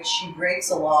one in which she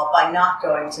breaks a law by not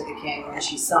going to the king when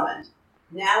she's summoned.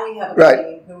 Now we have a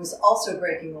queen who is also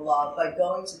breaking the law by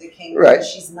going to the king when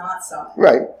she's not summoned.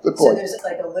 Right, good point. So there's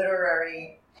like a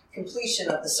literary completion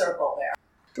of the circle there.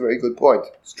 Very good point.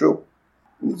 It's true.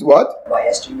 It's what? Why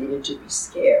Esther needed to be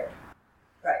scared.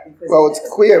 Right. Well, it's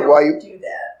clear why you do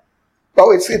that.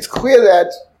 Well, it's clear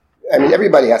that,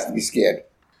 everybody has to be scared.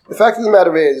 The fact of the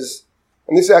matter is,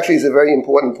 and this actually is a very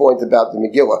important point about the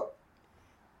Megillah.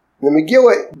 In the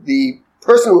Megillah, the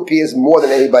person who appears more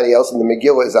than anybody else in the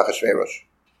Megillah is Achashverosh.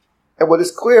 And what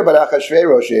is clear about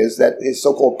Achashverosh is that his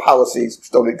so-called policies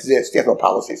don't exist. He has no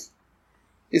policies.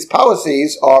 His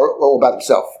policies are all about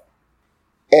himself.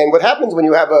 And what happens when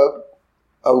you have a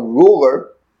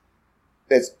ruler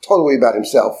that's totally about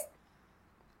himself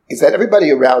is that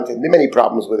everybody around him, there are many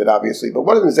problems with it, obviously, but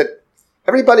one of them is that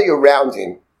everybody around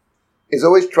him is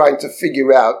always trying to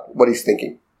figure out what he's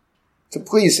thinking, to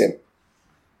please him.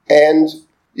 And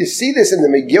you see this in the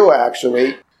Megillah,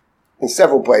 actually, in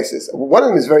several places. One of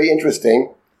them is very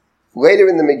interesting. Later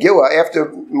in the Megillah,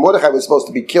 after Mordechai was supposed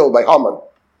to be killed by Haman,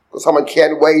 because Haman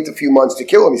can't wait a few months to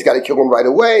kill him. He's got to kill him right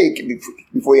away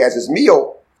before he has his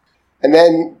meal. And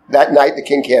then that night the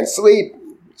king can't sleep,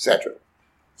 etc.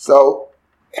 So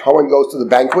Haman goes to the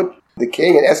banquet. The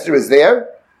king and Esther is there.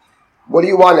 What do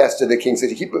you want, Esther? The king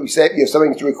says, you said you have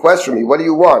something to request from me. What do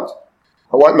you want?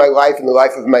 I want my life and the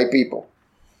life of my people.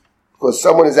 Because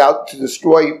someone is out to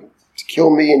kill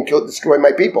me and destroy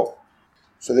my people.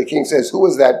 So the king says, who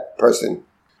is that person?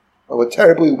 Oh, a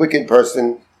terribly wicked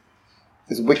person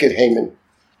is wicked Haman.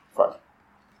 Fine.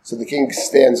 So the king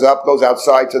stands up, goes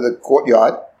outside to the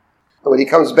courtyard. And when he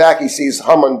comes back, he sees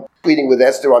Haman pleading with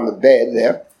Esther on the bed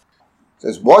there.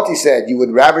 Says, what? He said, you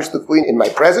would ravish the queen in my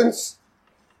presence?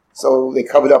 So they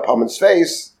covered up Haman's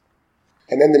face.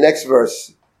 And then the next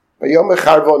verse, Charvona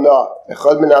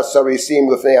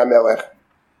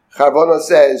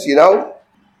says,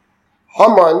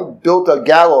 Haman built a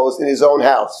gallows in his own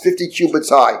house, 50 cubits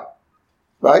high.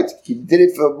 Right? He did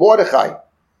it for Mordechai,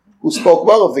 who spoke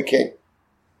well of the king.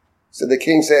 So the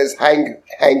king says, hang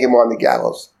him on the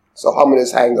gallows. So Haman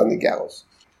is hanged on the gallows.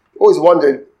 Always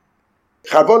wondered,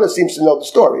 Charvona seems to know the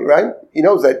story, right? He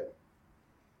knows that,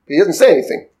 but he doesn't say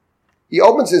anything. He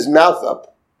opens his mouth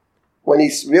up when he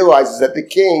realizes that the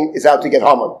king is out to get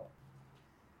Haman.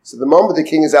 So the moment the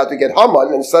king is out to get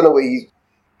Haman, and suddenly he's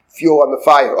fuel on the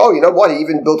fire. Oh, you know what? He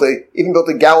even built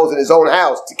a gallows in his own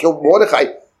house to kill Mordechai,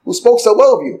 who spoke so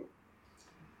well of you.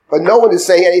 But no one is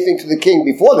saying anything to the king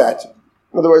before that.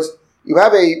 In other words, you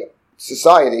have a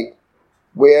society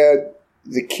where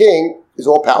the king is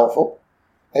all powerful,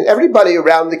 and everybody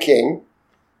around the king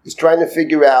is trying to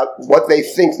figure out what they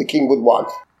think the king would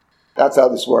want. That's how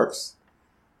this works.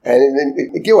 And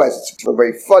in Megillah, it's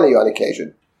very funny on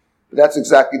occasion, but that's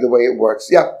exactly the way it works.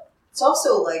 Yeah. It's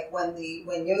also like when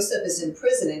Yosef is in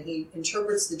prison and he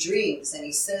interprets the dreams and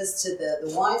he says to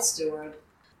the wine steward,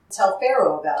 tell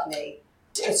Pharaoh about me,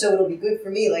 so it'll be good for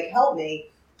me, like help me.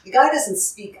 The guy doesn't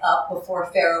speak up before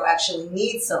Pharaoh actually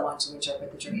needs someone to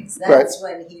interpret the dreams. That's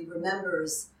when he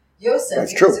remembers Yosef,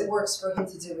 that's because true. It works for him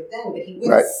to do it then, but he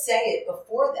wouldn't say it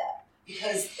before that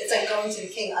because it's like going to the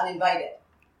king uninvited.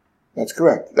 That's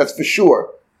correct. That's for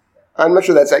sure. I'm not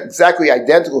sure that's exactly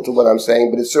identical to what I'm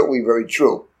saying, but it's certainly very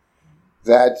true.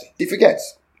 That he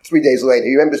forgets 3 days later.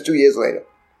 He remembers 2 years later.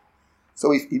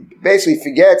 So he basically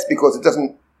forgets because it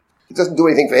doesn't do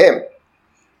anything for him.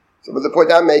 So but the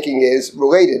point I'm making is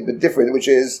related but different, which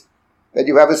is that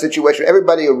you have a situation where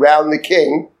everybody around the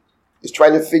king is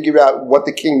trying to figure out what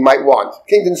the king might want. The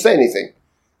king didn't say anything.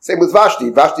 Same with Vashti.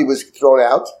 Vashti was thrown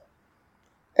out.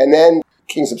 And then the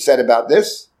king's upset about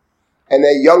this. And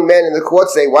the young men in the court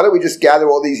say, why don't we just gather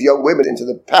all these young women into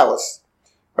the palace?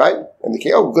 Right? And the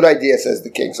king, oh, good idea, says the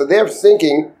king. So they're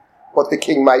thinking what the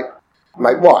king might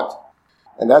want.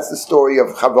 And that's the story of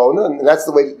Chavona, and that's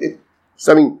the way it's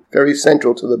something very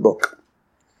central to the book.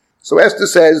 So Esther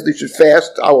says they should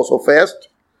fast, I also fast.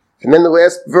 And then the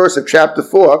last verse of chapter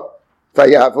 4,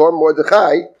 Vayavor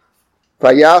Mordechai,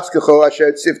 Vayas kechol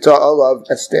asher tzivta olav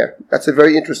Esther. That's a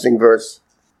very interesting verse.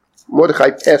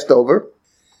 Mordechai passed over,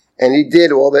 and he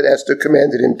did all that Esther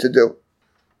commanded him to do.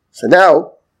 So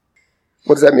now,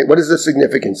 what does that mean? What is the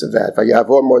significance of that?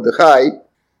 Vayavor Mordechai,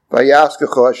 Vayas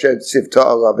kechol asher tzivta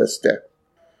olav Esther.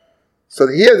 So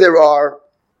here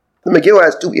the Megillah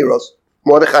has 2 heroes,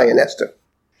 Mordechai and Esther.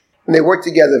 And they work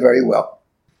together very well.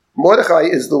 Mordechai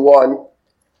is the one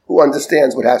who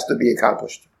understands what has to be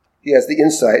accomplished. He has the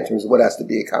insight in terms of what has to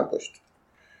be accomplished.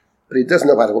 But he doesn't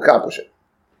know how to accomplish it.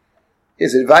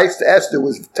 His advice to Esther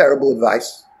was terrible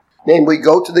advice. Namely,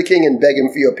 go to the king and beg him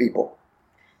for your people.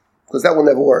 Because that will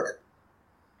never work.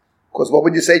 Because what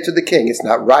would you say to the king? It's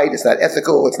not right, it's not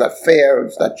ethical, it's not fair,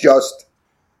 it's not just.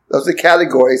 Those are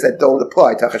categories that don't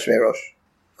apply to Achashverosh.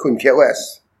 Couldn't care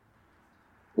less.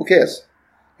 Who cares?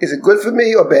 Is it good for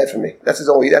me or bad for me? That's his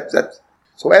only.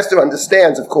 So Esther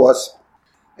understands, of course,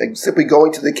 that simply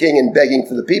going to the king and begging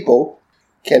for the people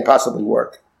can't possibly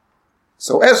work.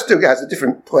 So Esther has a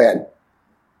different plan.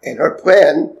 And her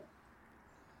plan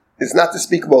is not to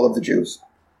speak well of the Jews.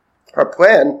 Her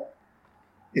plan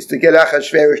is to get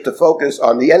Achashverosh to focus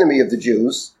on the enemy of the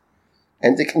Jews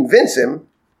and to convince him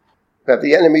that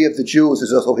the enemy of the Jews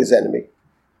is also his enemy.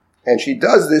 And she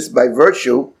does this by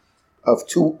virtue of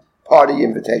 2 party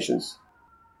invitations.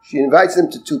 She invites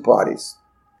him to 2 parties.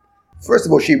 First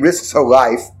of all, she risks her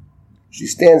life. She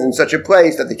stands in such a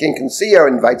place that the king can see her,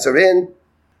 invites her in.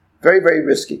 Very, very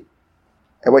risky.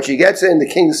 And when she gets in, the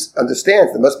king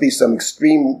understands there must be some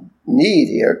extreme need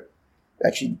here,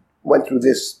 that she went through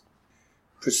this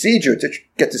procedure to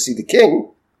get to see the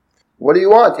king. What do you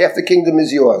want? Half the kingdom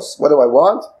is yours. What do I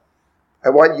want? I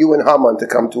want you and Haman to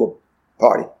come to a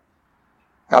party.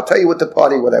 I'll tell you at the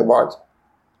party what I want.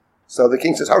 So the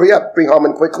king says, hurry up, bring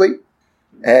Haman quickly.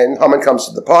 And Haman comes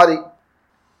to the party.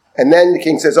 And then the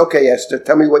king says, okay, Esther,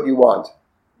 tell me what you want.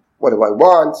 What do I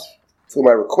want? For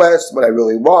my request, what I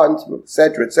really want,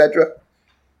 etc., etc.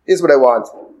 Here's what I want.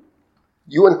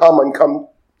 You and Haman come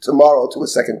tomorrow to a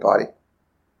second party.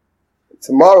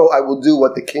 Tomorrow I will do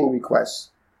what the king requests.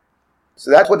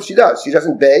 So that's what she does. She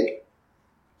doesn't beg.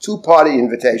 2 party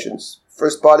invitations.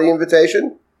 First party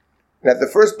invitation, and at the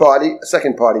first party, a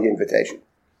second party invitation.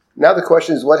 Now the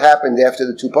question is, what happened after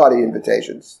the 2 party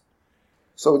invitations?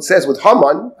 So it says with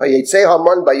Haman, Vayetzei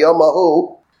Haman bayom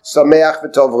hahu sameach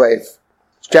v'tov lev.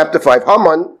 Chapter 5,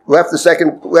 Haman left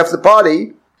the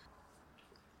party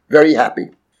very happy.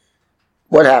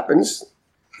 What happens?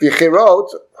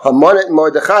 V'chirot Haman et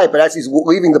Mordechai, but as he's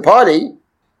leaving the party,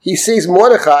 he sees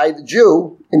Mordechai, the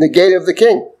Jew, in the gate of the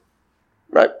king.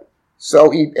 Right? So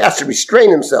he has to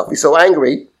restrain himself. He's so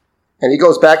angry. And he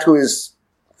goes back to his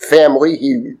family.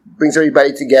 He brings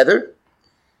everybody together.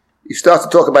 He starts to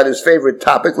talk about his favorite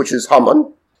topic, which is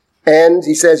Haman. And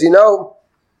he says, you know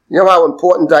how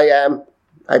important I am.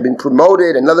 I've been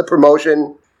promoted, another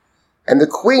promotion. And the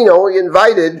queen only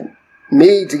invited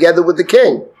me together with the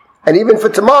king. And even for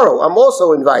tomorrow, I'm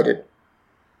also invited.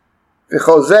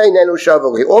 All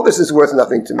this is worth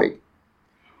nothing to me.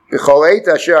 As long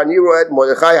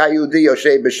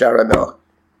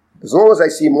as I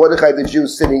see Mordechai the Jew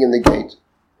sitting in the gate.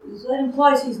 So that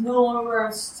implies he's no longer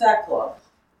wearing sackcloth.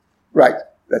 Right,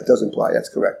 that does imply, that's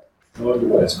correct. Right,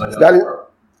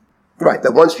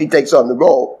 that once he takes on the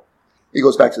role, he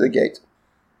goes back to the gate.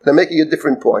 But I'm making a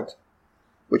different point,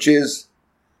 which is,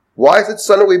 why does it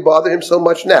suddenly bother him so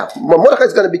much now? Mordechai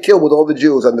is going to be killed with all the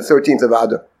Jews on the 13th of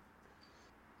Adar.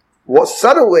 Well,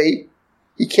 suddenly,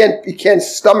 he can't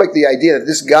stomach the idea that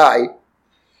this guy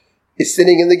is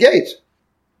sitting in the gate.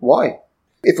 Why?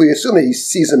 If we assume that he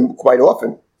sees him quite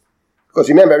often. Because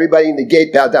remember, everybody in the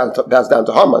gate bows down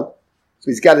to Haman. So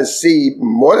he's got to see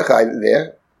Mordechai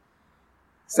there.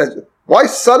 So why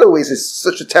suddenly is this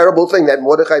such a terrible thing that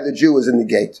Mordechai the Jew is in the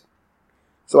gate?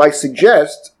 So I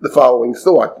suggest the following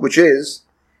thought, which is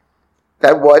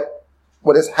that what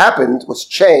what has happened, what's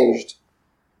changed,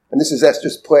 and this is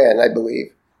Esther's plan, I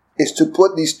believe, is to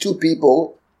put these two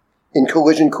people in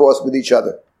collision course with each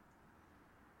other.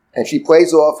 And she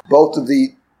plays off both of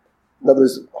the, in other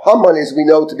words, Haman is, we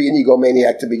know, to be an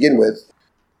egomaniac to begin with,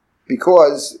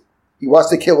 because he wants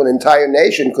to kill an entire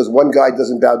nation because one guy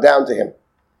doesn't bow down to him.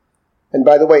 And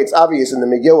by the way, it's obvious in the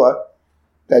Megillah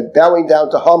that bowing down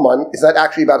to Haman is not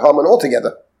actually about Haman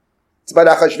altogether. It's about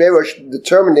Achashverosh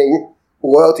determining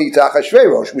loyalty to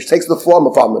Achashverosh, which takes the form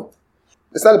of Haman.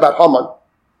 It's not about Haman.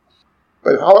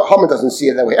 But Haman doesn't see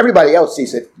it that way. Everybody else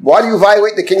sees it. Why do you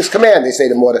violate the king's command, they say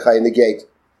to Mordechai in the gate.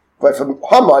 But for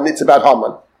Haman, it's about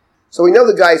Haman. So we know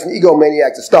the guy is an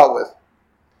egomaniac to start with.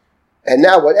 And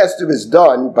now what Esther has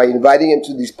done by inviting him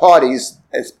to these parties,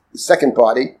 as the second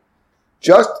party,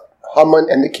 just Haman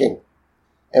and the king.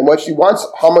 And what she wants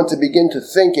Haman to begin to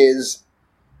think is,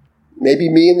 maybe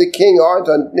me and the king aren't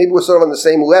on, maybe we're sort of on the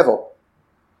same level.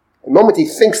 The moment he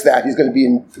thinks that, he's going to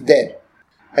be dead.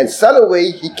 And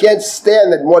suddenly, he can't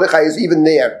stand that Mordechai is even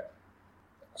there.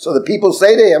 So the people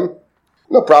say to him,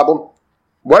 no problem.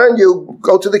 Why don't you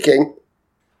go to the king?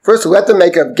 First, let them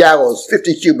make a gallows,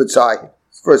 50 cubits high.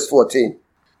 Verse 14.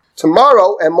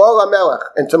 Tomorrow, Emor HaMelech,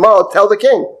 and tomorrow tell the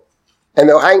king. And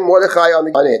they'll hang Mordechai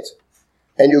on it.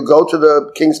 And you'll go to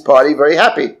the king's party very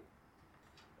happy.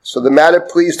 So the matter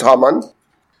pleased Haman.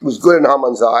 It was good in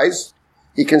Haman's eyes.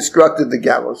 He constructed the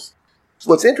gallows. So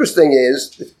what's interesting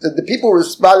is that the people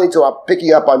responding to are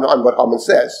picking up on what Haman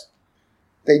says.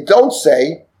 They don't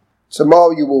say,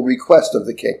 tomorrow you will request of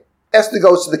the king. Esther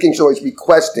goes to the king, so he's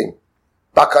requesting.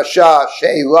 Bakasha,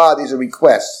 She'elah, these are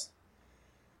requests.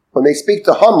 When they speak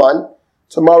to Haman,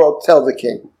 tomorrow tell the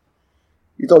king.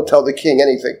 You don't tell the king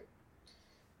anything.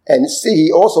 And see,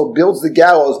 he also builds the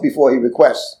gallows before he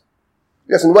requests.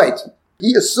 He doesn't wait.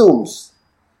 He assumes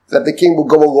that the king will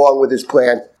go along with his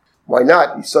plan. Why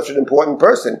not? He's such an important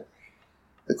person.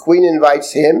 The queen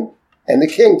invites him and the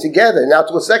king together, now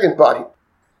to a second party.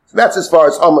 So that's as far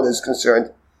as Haman is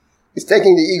concerned. He's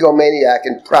taking the egomaniac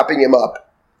and propping him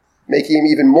up, making him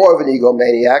even more of an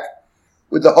egomaniac,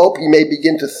 with the hope he may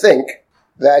begin to think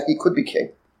that he could be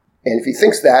king. And if he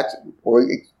thinks that, or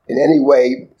in any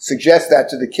way suggests that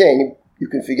to the king, you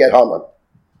can forget Haman.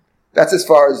 That's as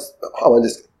far as Haman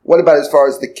is. What about as far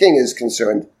as the king is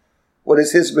concerned? What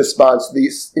is his response to the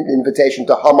invitation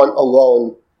to Haman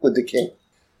alone with the king?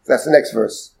 That's the next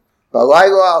verse.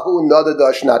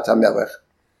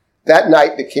 That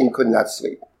night the king could not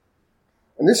sleep.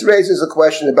 And this raises a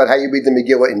question about how you read the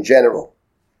Megillah in general.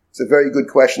 It's a very good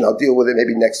question. I'll deal with it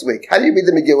maybe next week. How do you read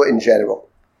the Megillah in general?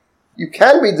 You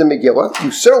can read the Megillah.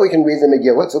 You certainly can read the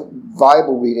Megillah. It's a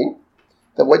viable reading.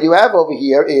 That what you have over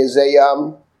here is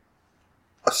a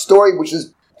story which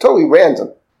is totally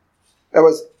random. That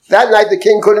was, that night the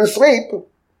king couldn't sleep.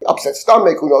 Upset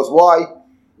stomach, who knows why.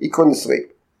 He couldn't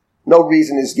sleep. No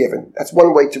reason is given. That's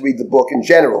one way to read the book in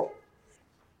general.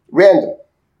 Random.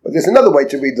 But there's another way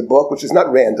to read the book, which is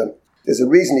not random. There's a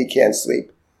reason he can't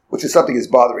sleep, which is something is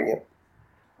bothering him.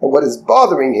 And what is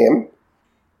bothering him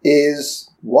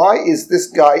is, why is this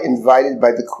guy invited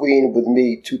by the queen with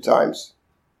me 2 times?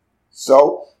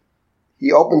 So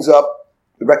he opens up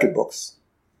the record books,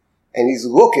 and he's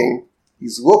looking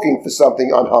for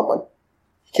something on Haman.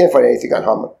 He can't find anything on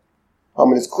Haman.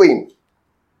 Haman is clean,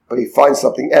 but he finds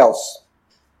something else.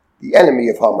 The enemy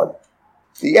of Haman.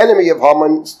 The enemy of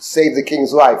Haman saved the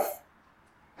king's life.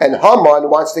 And Haman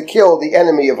wants to kill the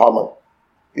enemy of Haman.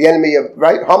 The enemy of,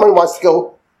 right? Haman wants to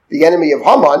kill the enemy of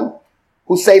Haman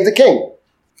who saved the king.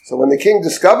 So when the king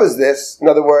discovers this, in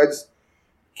other words,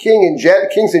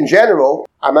 kings in general,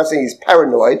 I'm not saying he's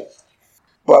paranoid,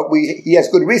 but he has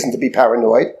good reason to be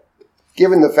paranoid,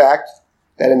 given the fact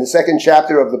that in the 2nd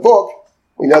chapter of the book,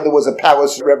 we know there was a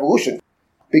palace revolution.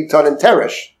 Bigtan and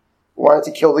Teresh wanted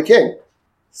to kill the king.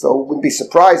 So it wouldn't be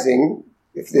surprising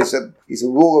if he's a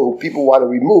ruler who people want to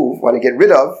remove, want to get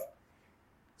rid of.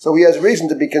 So he has reason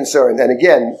to be concerned. And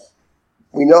again,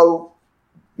 we know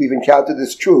we've encountered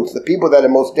this truth. The people that are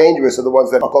most dangerous are the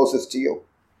ones that are closest to you.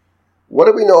 What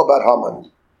do we know about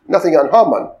Haman? Nothing on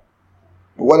Haman.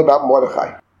 But what about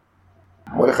Mordechai?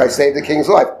 Mordechai saved the king's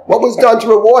life. What was done to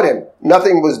reward him?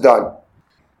 Nothing was done.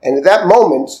 And at that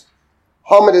moment,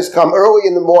 Haman has come early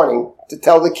in the morning to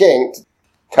tell the king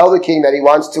that he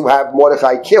wants to have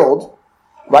Mordechai killed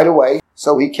right away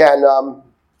so he can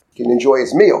enjoy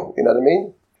his meal. You know what I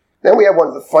mean? Then we have one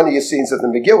of the funniest scenes of the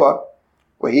Megillah,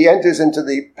 where he enters into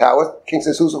the palace. The king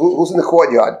says, who's in the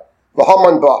courtyard?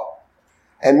 V'Haman ba.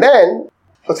 And then,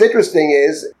 what's interesting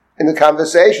is, in the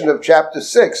conversation of chapter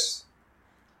 6,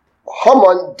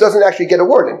 Haman doesn't actually get a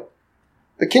word in.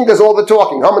 The king does all the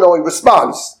talking. Haman only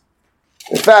responds.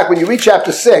 In fact, when you read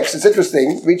chapter 6, it's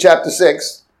interesting. Read chapter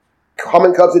 6.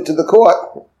 Haman comes into the court.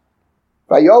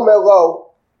 Vayomer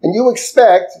lo, and you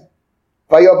expect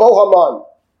Vayobo Haman.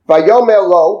 Vayomer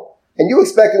lo, and you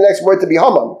expect the next word to be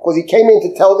Haman, because he came in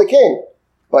to tell the king.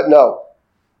 But no.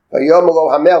 Vayomer lo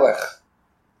hamelech.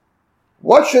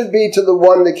 What should be to the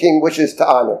one the king wishes to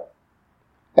honor?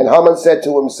 And Haman said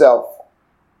to himself,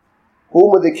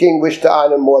 whom would the king wish to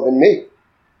honor more than me?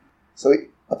 So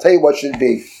I'll tell you what should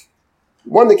be.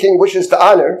 One the king wishes to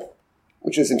honor,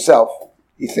 which is himself,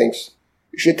 he thinks,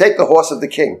 you should take the horse of the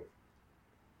king,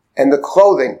 and the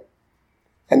clothing,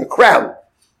 and the crown,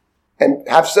 and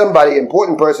have somebody,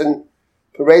 important person,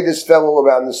 parade this fellow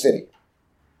around the city.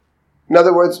 In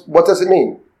other words, what does it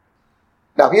mean?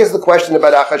 Now here's the question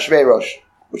about Achashverosh,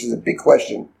 which is a big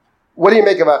question. What do you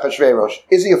make of Achashverosh?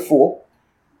 Is he a fool?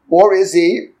 Or is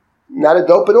he not a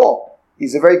dope at all?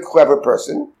 He's a very clever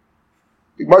person.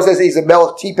 The Gemara says he's a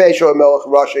melech tipesh or a melech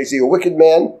rasha. Is he a wicked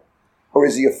man or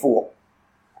is he a fool?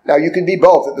 Now you can be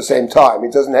both at the same time.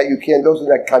 It doesn't have, you can't, those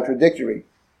are not contradictory.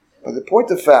 But the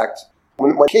point of fact,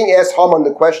 when King asked Haman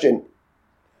the question,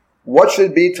 what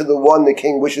should be to the one the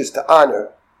king wishes to honor?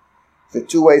 There are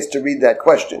two ways to read that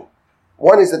question.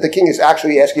 One is that the king is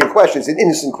actually asking a question. It's an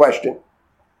innocent question.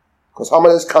 Because Haman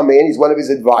has come in, he's one of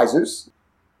his advisors.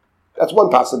 That's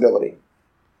one possibility.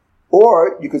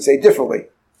 Or you could say differently,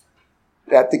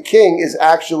 that the king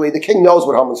knows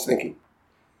what Haman's thinking.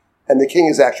 And the king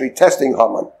is actually testing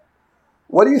Haman.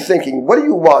 What are you thinking? What do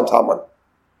you want, Haman?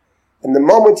 And the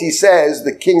moment he says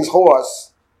the king's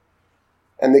horse,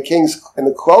 and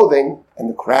the clothing, and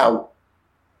the crown.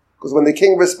 Because when the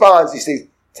king responds, he says,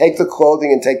 take the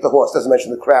clothing and take the horse. Doesn't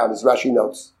mention the crown, as Rashi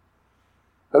notes.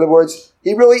 In other words,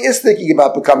 he really is thinking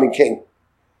about becoming king.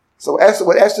 So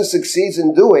what Esther succeeds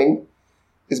in doing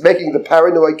is making the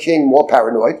paranoid king more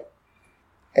paranoid,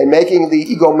 and making the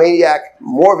egomaniac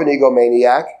more of an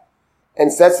egomaniac,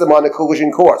 and sets them on a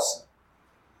collision course.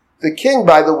 The king,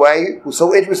 by the way, who's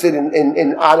so interested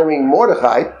in honoring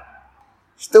Mordechai,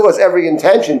 still has every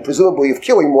intention, presumably, of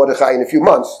killing Mordechai in a few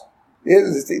months. He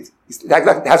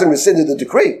hasn't rescinded the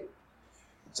decree.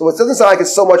 So it doesn't sound like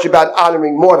it's so much about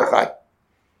honoring Mordechai.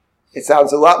 It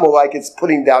sounds a lot more like it's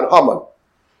putting down Haman.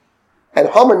 And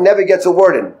Haman never gets a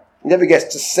word in. He never gets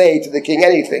to say to the king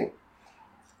anything.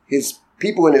 His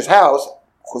people in his house,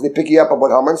 because they pick you up on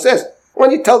what Haman says, why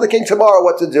don't you tell the king tomorrow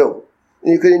what to do?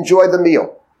 And you can enjoy the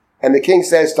meal. And the king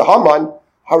says to Haman,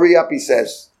 hurry up, he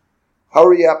says.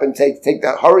 Hurry up and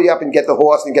hurry up and get the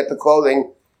horse and get the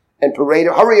clothing and parade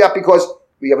it. Hurry up because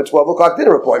we have a 12 o'clock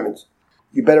dinner appointment.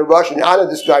 You better rush and honor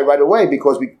this guy right away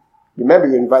because remember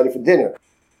you're invited for dinner.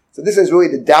 So this is really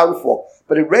the downfall.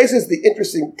 But it raises the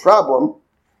interesting problem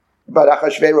about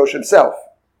Achashverosh himself.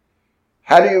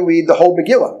 How do you read the whole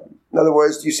Megillah? In other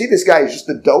words, do you see this guy as just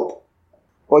a dope?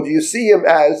 Or do you see him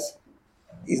as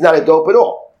he's not a dope at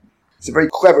all? He's a very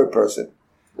clever person.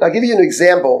 And I'll give you an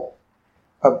example.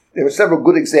 There are several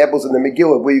good examples in the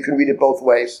Megillah where you can read it both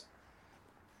ways.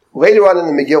 Later on in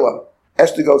the Megillah,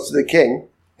 Esther goes to the king,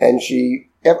 and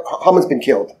Haman's been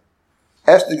killed.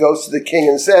 Esther goes to the king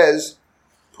and says,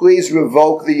 please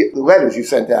revoke the letters you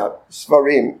sent out,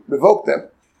 Svarim, revoke them.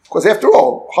 Because after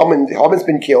all, Haman's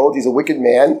been killed, he's a wicked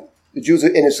man, the Jews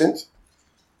are innocent,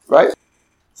 right?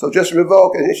 So just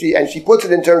revoke, and she puts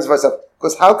it in terms of herself,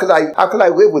 because how could I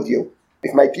live with you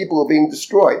if my people are being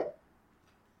destroyed?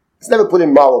 It's never put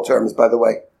in moral terms, by the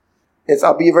way.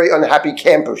 I'll be a very unhappy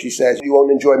camper, she says. You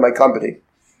won't enjoy my company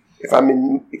if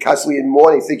I'm constantly in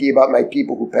mourning thinking about my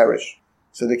people who perish.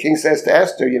 So the king says to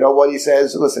Esther, you know what? He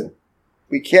says, listen,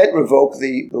 we can't revoke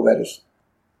the letters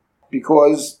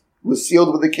because it was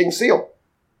sealed with the king's seal.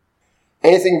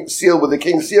 Anything sealed with the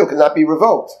king's seal cannot be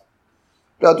revoked.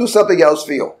 But I'll do something else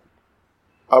for you.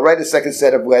 I'll write a second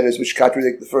set of letters which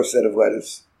contradict the first set of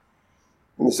letters.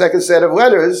 In the second set of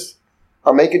letters,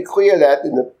 I'll make it clear that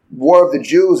in the war of the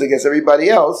Jews against everybody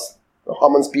else, the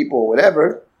Haman's people or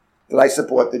whatever, that I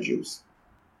support the Jews.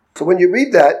 So when you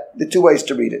read that, there are two ways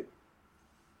to read it.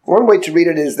 One way to read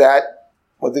it is that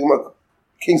the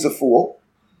king's a fool.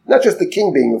 Not just the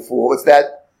king being a fool, it's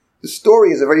that the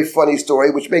story is a very funny story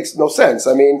which makes no sense.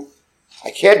 I mean, I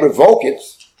can't revoke it,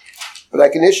 but I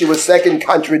can issue a second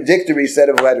contradictory set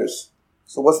of letters.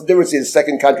 So what's the difference in a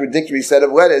second contradictory set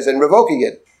of letters and revoking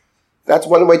it? That's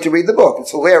one way to read the book. It's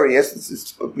hilarious.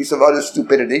 It's a piece of utter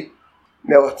stupidity.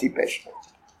 Melech tipesh.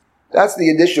 That's the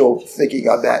initial thinking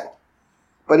on that.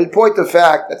 But in point of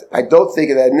fact, I don't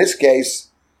think that in this case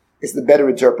is the better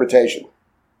interpretation.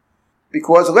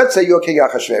 Because let's say you're King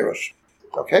Achashverosh.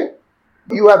 Okay?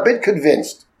 You have been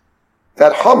convinced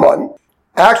that Haman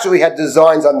actually had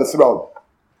designs on the throne.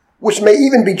 which may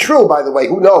even be true, by the way.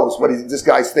 Who knows what this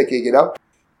guy's thinking,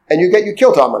 And you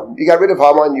killed Haman. You got rid of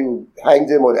Haman, you hanged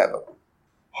him, whatever.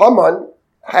 Haman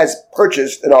has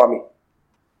purchased an army.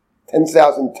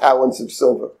 10,000 talents of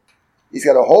silver. He's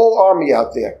got a whole army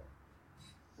out there.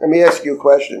 Let me ask you a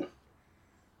question.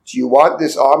 Do you want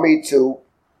this army to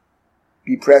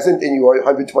be present in your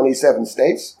 127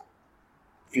 states?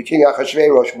 If you're King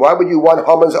Achashverosh, why would you want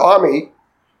Haman's army?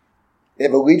 They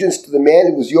have allegiance to the man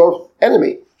who was your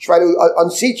enemy. Try to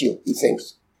unseat you, he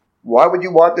thinks. Why would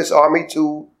you want this army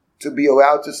to be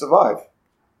allowed to survive?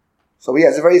 So he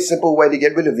has a very simple way to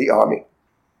get rid of the army.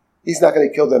 He's not going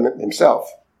to kill them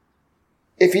himself.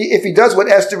 If he does what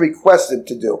Esther requested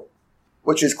to do,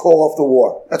 which is call off the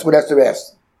war, that's what Esther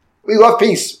asked. We love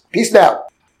peace. Peace now.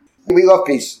 We love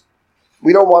peace.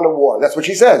 We don't want a war. That's what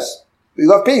she says. We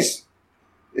love peace.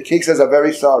 The king says, I'm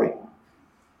very sorry.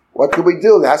 What could we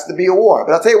do? There has to be a war.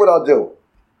 But I'll tell you what I'll do.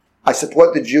 I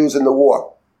support the Jews in the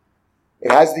war.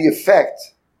 It has the effect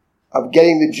of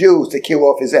getting the Jews to kill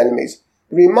off his enemies.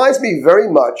 It reminds me very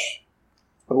much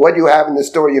of what you have in the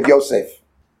story of Yosef.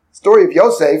 The story of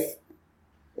Yosef,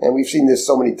 and we've seen this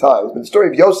so many times, but the story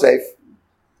of Yosef,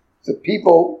 the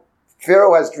people,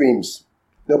 Pharaoh has dreams.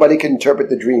 Nobody can interpret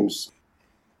the dreams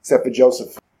except for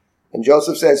Joseph. And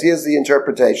Joseph says, here's the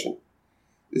interpretation.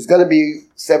 There's going to be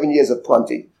 7 years of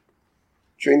plenty.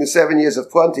 During the 7 years of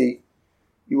plenty,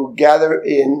 you will gather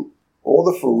in all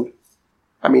the food.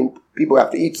 I mean, people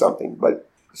have to eat something, but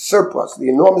surplus, the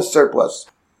enormous surplus,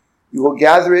 you will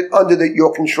gather it under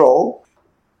your control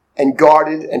and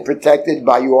guarded and protected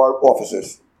by your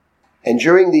officers. And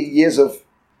during the years of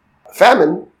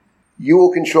famine, you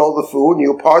will control the food and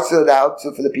you'll parcel it out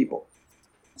for the people.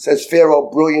 Says Pharaoh,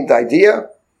 brilliant idea.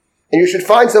 And you should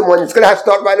find someone, it's going to have to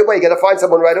start right away. You got to find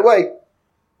someone right away.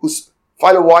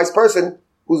 Find a wise person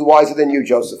who's wiser than you,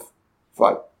 Joseph.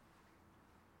 Fine.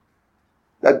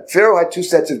 Now, Pharaoh had two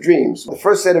sets of dreams. The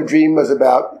first set of dreams was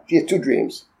about, he had two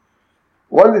dreams.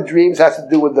 One of the dreams has to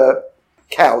do with the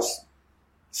cows.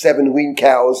 7 weaned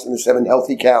cows and the 7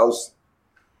 healthy cows.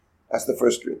 That's the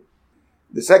first dream.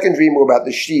 The second dream were about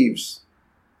the sheaves,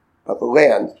 about the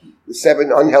land. The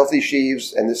 7 unhealthy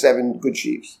sheaves and the 7 good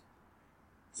sheaves.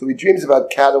 So he dreams about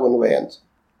cattle and land.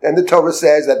 And the Torah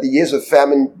says that the years of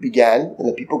famine began and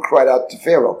the people cried out to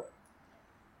Pharaoh.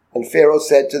 And Pharaoh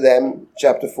said to them,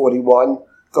 chapter 41,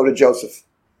 go to Joseph.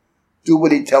 Do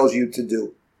what he tells you to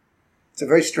do. It's a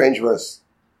very strange verse.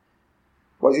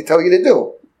 What does he tell you to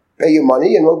do? Pay your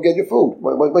money and we'll get your food.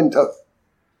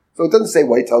 So it doesn't say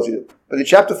what he tells you to do. But in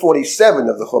chapter 47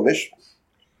 of the Chumash,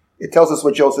 it tells us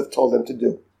what Joseph told them to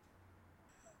do.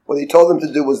 What he told them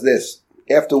to do was this.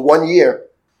 After 1 year,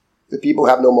 the people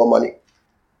have no more money.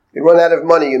 They run out of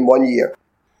money in 1 year.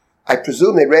 I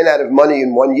presume they ran out of money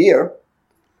in 1 year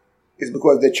is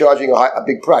because they're charging a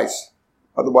big price.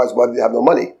 Otherwise, why do they have no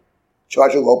money?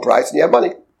 Charge a low price and you have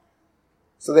money.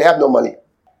 So they have no money.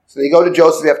 So they go to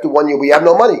Joseph after 1 year. We have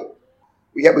no money.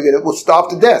 We'll starve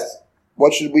to death.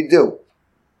 What should we do?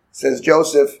 Says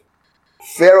Joseph,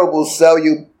 Pharaoh will sell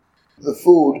you the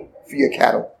food for your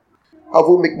cattle.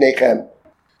 Havu miknechem.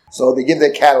 So they give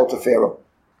their cattle to Pharaoh.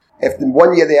 After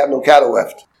 1 year, they have no cattle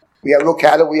left. We have no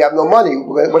cattle, we have no money.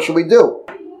 What should we do?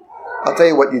 I'll tell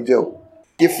you what you do.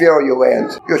 Give Pharaoh your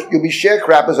land. You'll be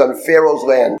sharecroppers on Pharaoh's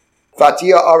land.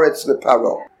 Fatia aretz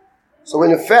leparo. So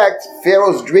in effect,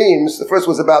 Pharaoh's dreams, the first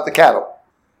was about the cattle.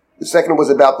 The second was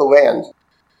about the land.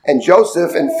 And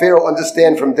Joseph and Pharaoh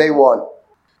understand from day one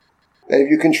that if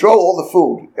you control all the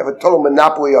food, you have a total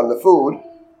monopoly on the food,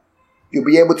 you'll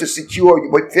be able to secure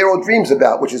what Pharaoh dreams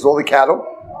about, which is all the cattle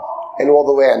and all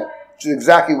the land, which is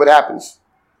exactly what happens.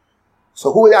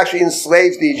 So who actually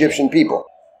enslaves the Egyptian people?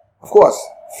 Of course,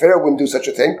 Pharaoh wouldn't do such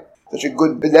a thing. Such a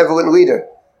good, benevolent leader.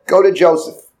 Go to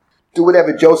Joseph. Do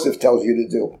whatever Joseph tells you to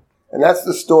do. And that's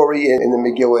the story in the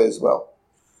Megillah as well.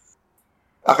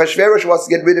 Achashverosh wants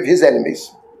to get rid of his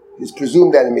enemies, his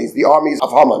presumed enemies, the armies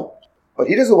of Haman. But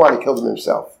he doesn't want to kill them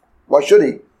himself. Why should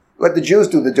he? Let the Jews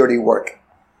do the dirty work.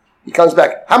 He comes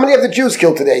back. How many have the Jews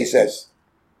killed today, he says.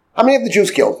 How many have the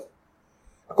Jews killed?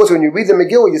 Of course, when you read the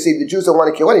Megillah, you see the Jews don't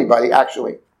want to kill anybody,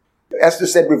 actually. Esther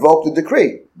said, revoke the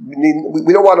decree.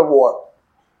 We don't want a war.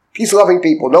 Peace-loving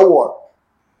people, no war.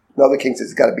 No, the king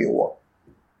says, it's got to be a war.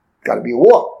 Got to be a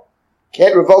war.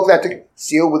 Can't revoke that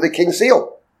seal with the king's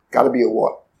seal. Got to be a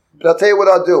war. But I'll tell you what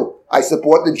I'll do. I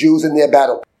support the Jews in their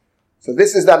battle. So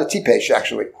this is not a tipesh,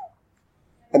 actually.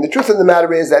 And the truth of the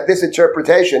matter is that this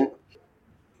interpretation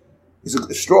is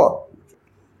strong.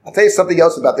 I'll tell you something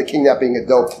else about the king not being a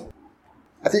dope.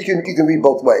 I think you can read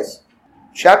both ways.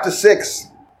 Chapter 6,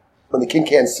 when the king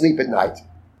can't sleep at night.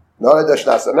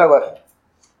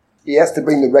 he has to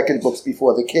bring the record books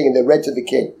before the king, and they're read to the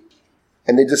king.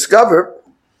 And they discover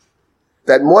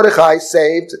that Mordechai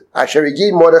saved Asher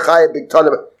Yigid Mordechai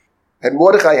Bigtanim. And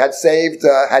Mordechai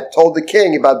had told the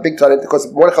king about Bigtanim,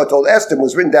 because Mordechai told Esther,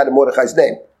 was written down in Mordechai's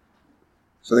name.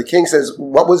 So the king says,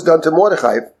 what was done to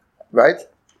Mordechai, right?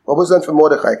 What was done for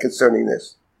Mordechai concerning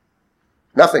this?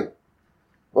 Nothing.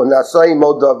 Well, Nasai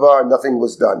Modavar, nothing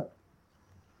was done.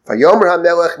 Vayomer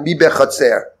HaMelech mi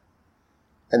bechatzer.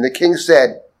 And the king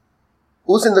said,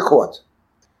 who's in the court?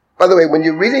 By the way, when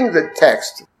you're reading the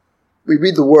text, we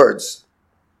read the words,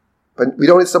 but we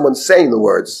don't hear someone saying the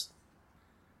words.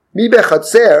 Mi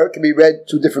bechatzer can be read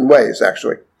two different ways,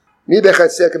 actually. Mi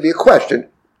bechatzer can be a question.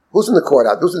 Who's in the court?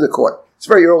 Who's in the court? It's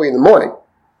very early in the morning.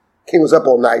 King was up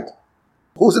all night.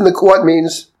 Who's in the court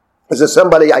means, is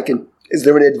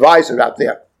there an advisor out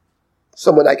there?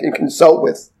 Someone I can consult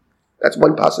with. That's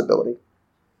one possibility.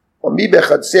 Or mi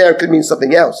bechatzer could mean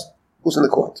something else. Who's in the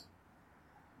court?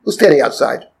 Who's standing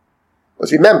outside?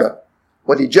 Because remember,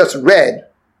 what he just read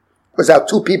was how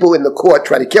two people in the court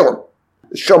try to kill him.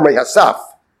 The Shomrei Hasaf.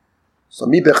 So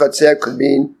mi bechatzer could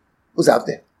mean, who's out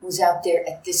there? Who's out there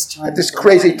at this time? At this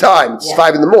crazy time. It's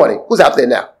 5 a.m. Who's out there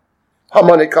now?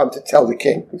 Haman had come to tell the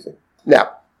king.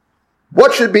 Now,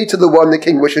 what should be to the one the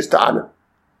king wishes to honor?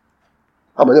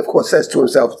 Haman, of course, says to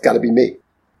himself, it's got to be me.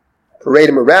 Parade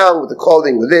him around with the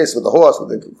clothing, with this, with the horse, with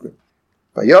the...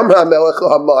 Vayom HaMelech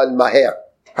Haman Maher.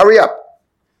 Hurry up.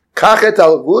 Kachet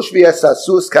al-vush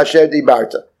v'yasasus kasher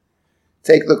dibarta.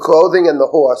 Take the clothing and the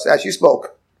horse as you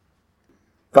spoke.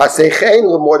 Vasechein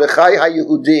l'Mordechai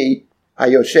ha-Yehudi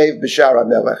hayoshev b'shar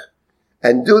HaMelech.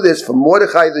 And do this for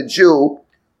Mordechai the Jew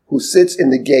who sits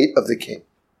in the gate of the king.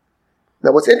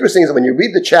 Now what's interesting is that when you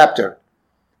read the chapter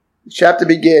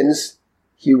begins,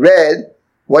 he read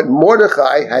what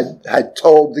Mordechai had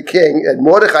told the king, and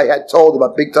Mordechai had told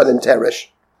about Bigtan and Teresh.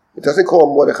 It doesn't call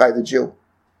him Mordechai the Jew.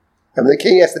 And when the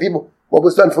king asked the people, what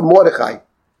was done for Mordechai? It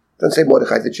doesn't say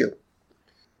Mordechai the Jew.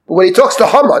 But when he talks to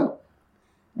Haman,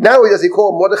 now he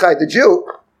call him Mordechai the Jew.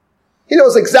 He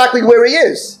knows exactly where he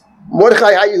is.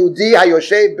 Mordechai ha-Yehudi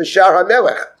ha-Yoshev b'shar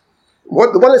ha-Melech.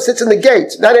 The one that sits in the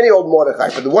gate, not any old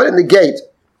Mordechai, but the one in the gate.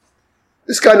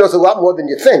 This guy knows a lot more than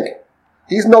you think.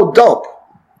 He's no dope.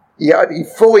 He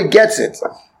fully gets it.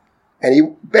 And he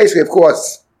basically, of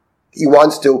course, he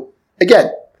wants to,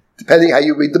 again, depending how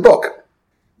you read the book.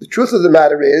 The truth of the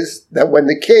matter is that when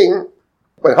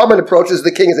Haman approaches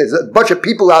the king and says, there's a bunch of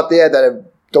people out there that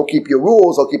don't keep your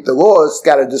rules, don't keep the laws,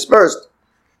 scattered, dispersed.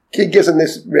 King gives him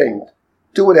this ring.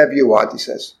 Do whatever you want, he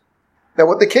says. Now,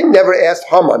 what the king never asked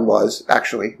Haman was,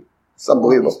 actually, it's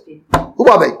unbelievable. Who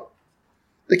are they?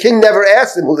 The king never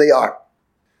asked them who they are.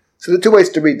 So there are two ways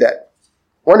to read that.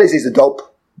 One is he's a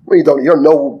dope. Well, you don't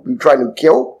know who you're trying to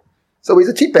kill. So he's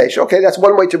a tipesh. Okay, that's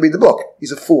one way to read the book.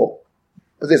 He's a fool.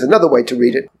 But there's another way to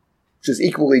read it, which is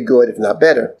equally good, if not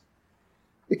better.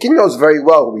 The king knows very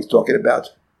well who he's talking about.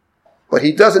 But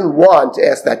he doesn't want to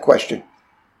ask that question,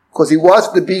 because he wants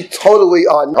to be totally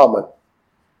on Haman.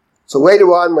 So later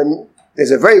on, when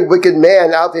there's a very wicked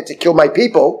man out there to kill my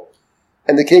people,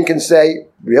 and the king can say,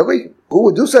 really? Who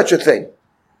would do such a thing?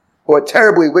 Or a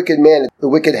terribly wicked man, the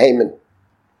wicked Haman.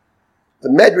 The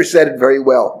Medrash said it very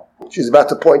well. She's about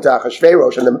to point to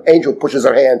Achashverosh, and the angel pushes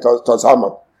her hand towards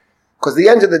Haman. Because at the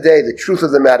end of the day, the truth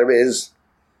of the matter is,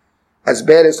 as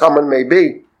bad as Haman may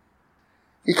be,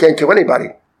 he can't kill anybody.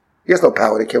 He has no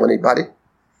power to kill anybody.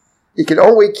 He can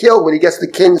only kill when he gets the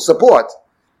king's support.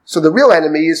 So the real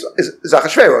enemy is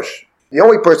Achashverosh. The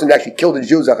only person that actually killed the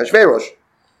Jews is Achashverosh.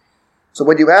 So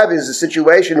what you have is a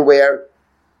situation where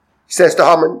he says to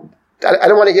Haman, I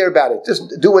don't want to hear about it.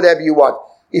 Just do whatever you want.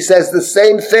 He says the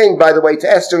same thing, by the way, to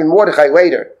Esther and Mordechai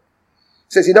later.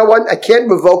 He says, you know what? I can't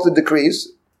revoke the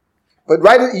decrees, but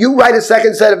you write a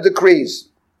second set of decrees,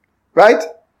 right?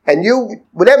 And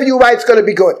whatever you write is going to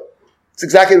be good. It's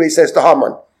exactly what he says to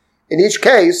Haman. In each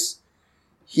case,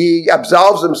 he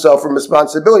absolves himself from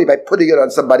responsibility by putting it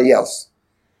on somebody else.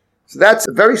 So that's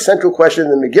a very central question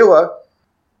in the Megillah.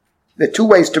 There are two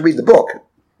ways to read the book.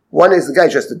 One is the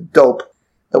guy's just a dope,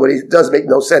 and what he does make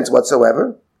no sense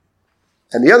whatsoever.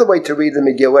 And the other way to read the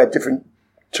Megillah at different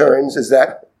turns is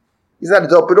that he's not a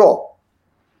dope at all.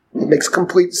 It makes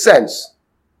complete sense,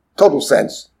 total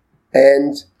sense.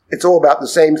 And it's all about the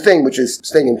same thing, which is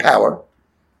staying in power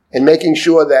and making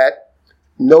sure that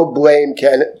no blame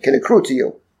can accrue to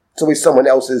you. It's always someone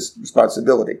else's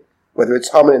responsibility. Whether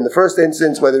it's Haman in the first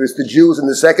instance, whether it's the Jews in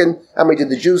the second, how many did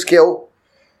the Jews kill?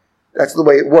 That's the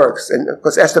way it works. And of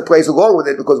course Esther plays along with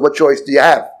it, because what choice do you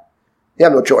have? You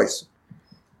have no choice,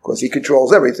 because he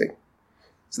controls everything.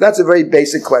 So that's a very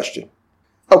basic question.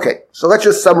 Okay, so let's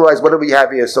just summarize what do we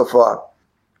have here so far.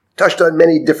 touched on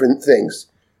many different things.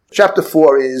 Chapter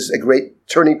 4 is a great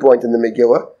turning point in the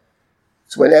Megillah.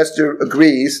 It's when Esther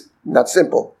agrees, not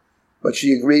simple, but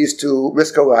she agrees to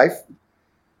risk her life.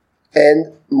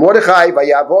 And Mordechai,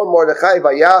 vayavor Mordechai,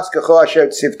 vayas kacho asher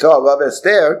tzivta alav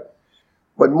Esther,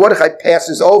 when Mordechai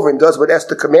passes over and does what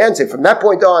Esther commands him, from that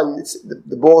point on,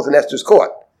 the ball's in Esther's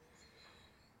court.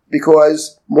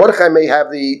 Because Mordechai may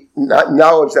have the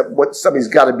knowledge that what something's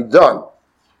got to be done,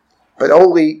 but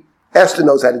only Esther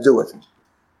knows how to do it.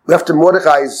 Left to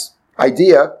Mordechai's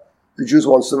idea, the Jews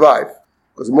won't survive.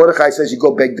 Because Mordechai says you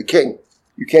go beg the king.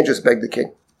 You can't just beg the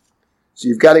king. So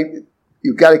you've got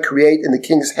to create in the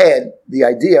king's head the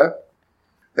idea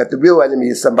that the real enemy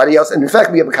is somebody else. And in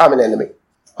fact, we have a common enemy.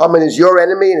 Haman is your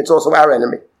enemy, and it's also our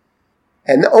enemy.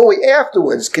 And only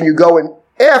afterwards can you go in.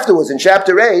 Afterwards, in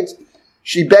chapter 8,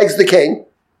 she begs the king.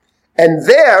 And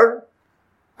there,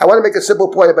 I want to make a simple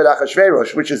point about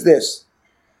Achashverosh, which is this.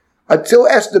 Until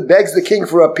Esther begs the king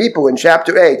for her people in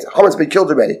chapter 8, Haman's been killed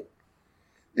already.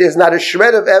 There's not a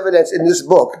shred of evidence in this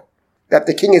book that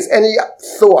the king has any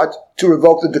thought to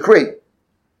revoke the decree.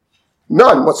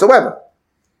 None whatsoever.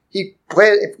 He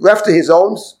planned, if left to his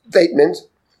own statement,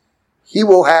 he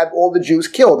will have all the Jews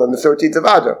killed on the 13th of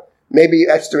Adar. Maybe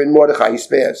Esther and Mordechai he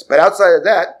spares. But outside of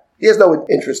that, he has no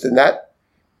interest in that.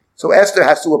 So Esther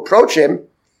has to approach him,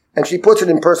 and she puts it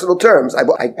in personal terms.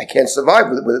 I can't survive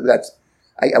with that.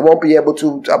 I won't be able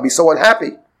to. I'll be so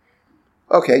unhappy.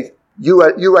 Okay, you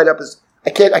write up as I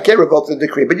can't revoke the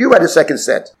decree, but you write a second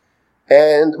set,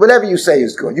 and whatever you say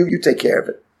is good. You take care of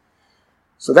it.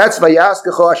 So that's Vayas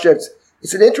Kacho Asher.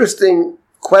 It's an interesting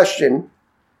question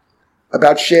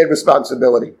about shared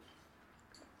responsibility.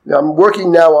 Now I'm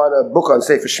working now on a book on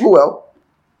Sefer Shmuel,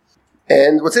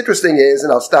 and what's interesting is,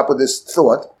 and I'll stop with this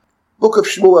thought. Book of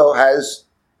Shmuel has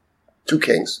two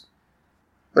kings.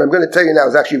 What I'm going to tell you now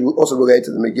is actually also related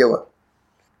to the Megillah.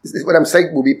 What I'm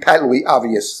saying will be patently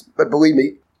obvious, but believe me,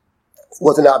 it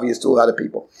wasn't obvious to a lot of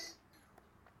people.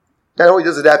 Not only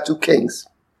does it have two kings,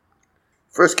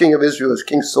 first king of Israel is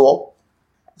King Saul,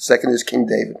 the second is King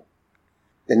David.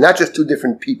 They're not just two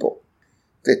different people,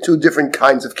 they're two different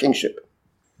kinds of kingship.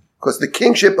 Because the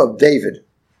kingship of David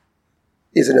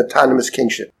is an autonomous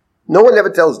kingship. No one ever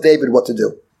tells David what to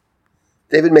do.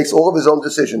 David makes all of his own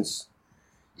decisions.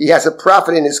 He has a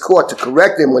prophet in his court to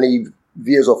correct him when he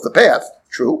veers off the path,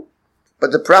 true.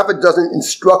 But the prophet doesn't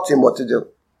instruct him what to do.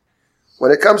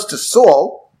 When it comes to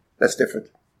Saul, that's different.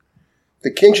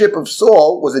 The kingship of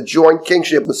Saul was a joint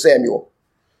kingship with Samuel.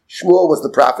 Shmuel was the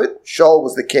prophet, Shaul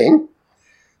was the king.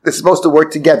 They're supposed to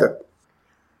work together.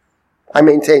 I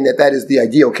maintain that is the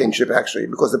ideal kingship, actually,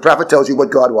 because the prophet tells you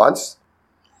what God wants,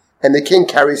 and the king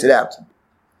carries it out.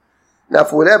 Now,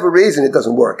 for whatever reason, it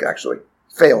doesn't work, actually.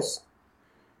 It fails.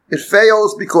 It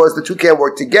fails because the two can't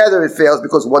work together. It fails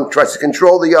because one tries to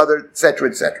control the other, etc.,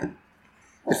 etc.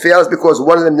 It fails because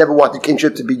one of them never wanted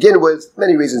kingship to begin with.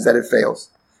 Many reasons that it fails.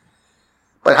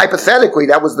 But hypothetically,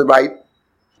 that was the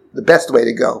best way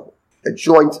to go. A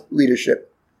joint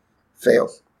leadership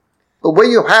fails. But where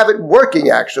you have it working,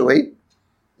 actually,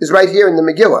 is right here in the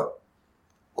Megillah.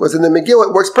 Because in the Megillah,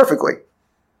 it works perfectly.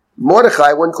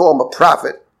 Mordechai, wouldn't call him a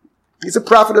prophet. He's a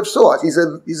prophet of sorts.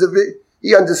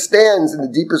 He understands in the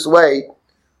deepest way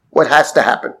what has to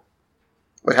happen.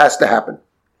 What has to happen.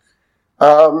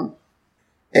 But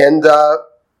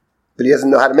he doesn't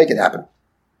know how to make it happen.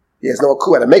 He has no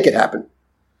clue how to make it happen.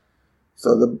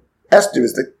 So Esther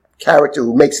is the character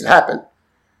who makes it happen.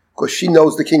 Because she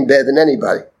knows the king better than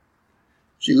anybody.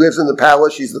 She lives in the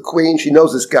palace. She's the queen. She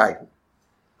knows this guy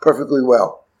perfectly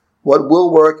well. What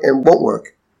will work and won't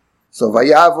work. So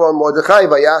Vayavor Mordechai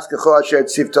Vayas Kacho Asher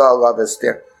Tzivta Alav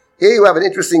Esther. Here you have an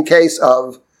interesting case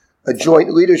of a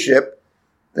joint leadership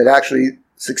that actually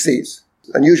succeeds.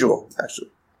 Unusual, actually.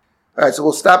 All right, so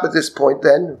we'll stop at this point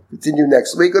then. Continue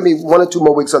next week. Let me 1 or 2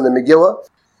 more weeks on the Megillah,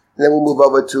 and then we'll move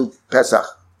over to Pesach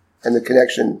and the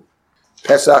connection.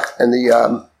 Pesach and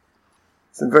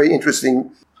some very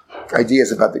interesting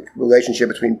ideas about the relationship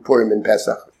between Purim and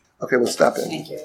Pesach. Okay, we'll stop then. Thank you.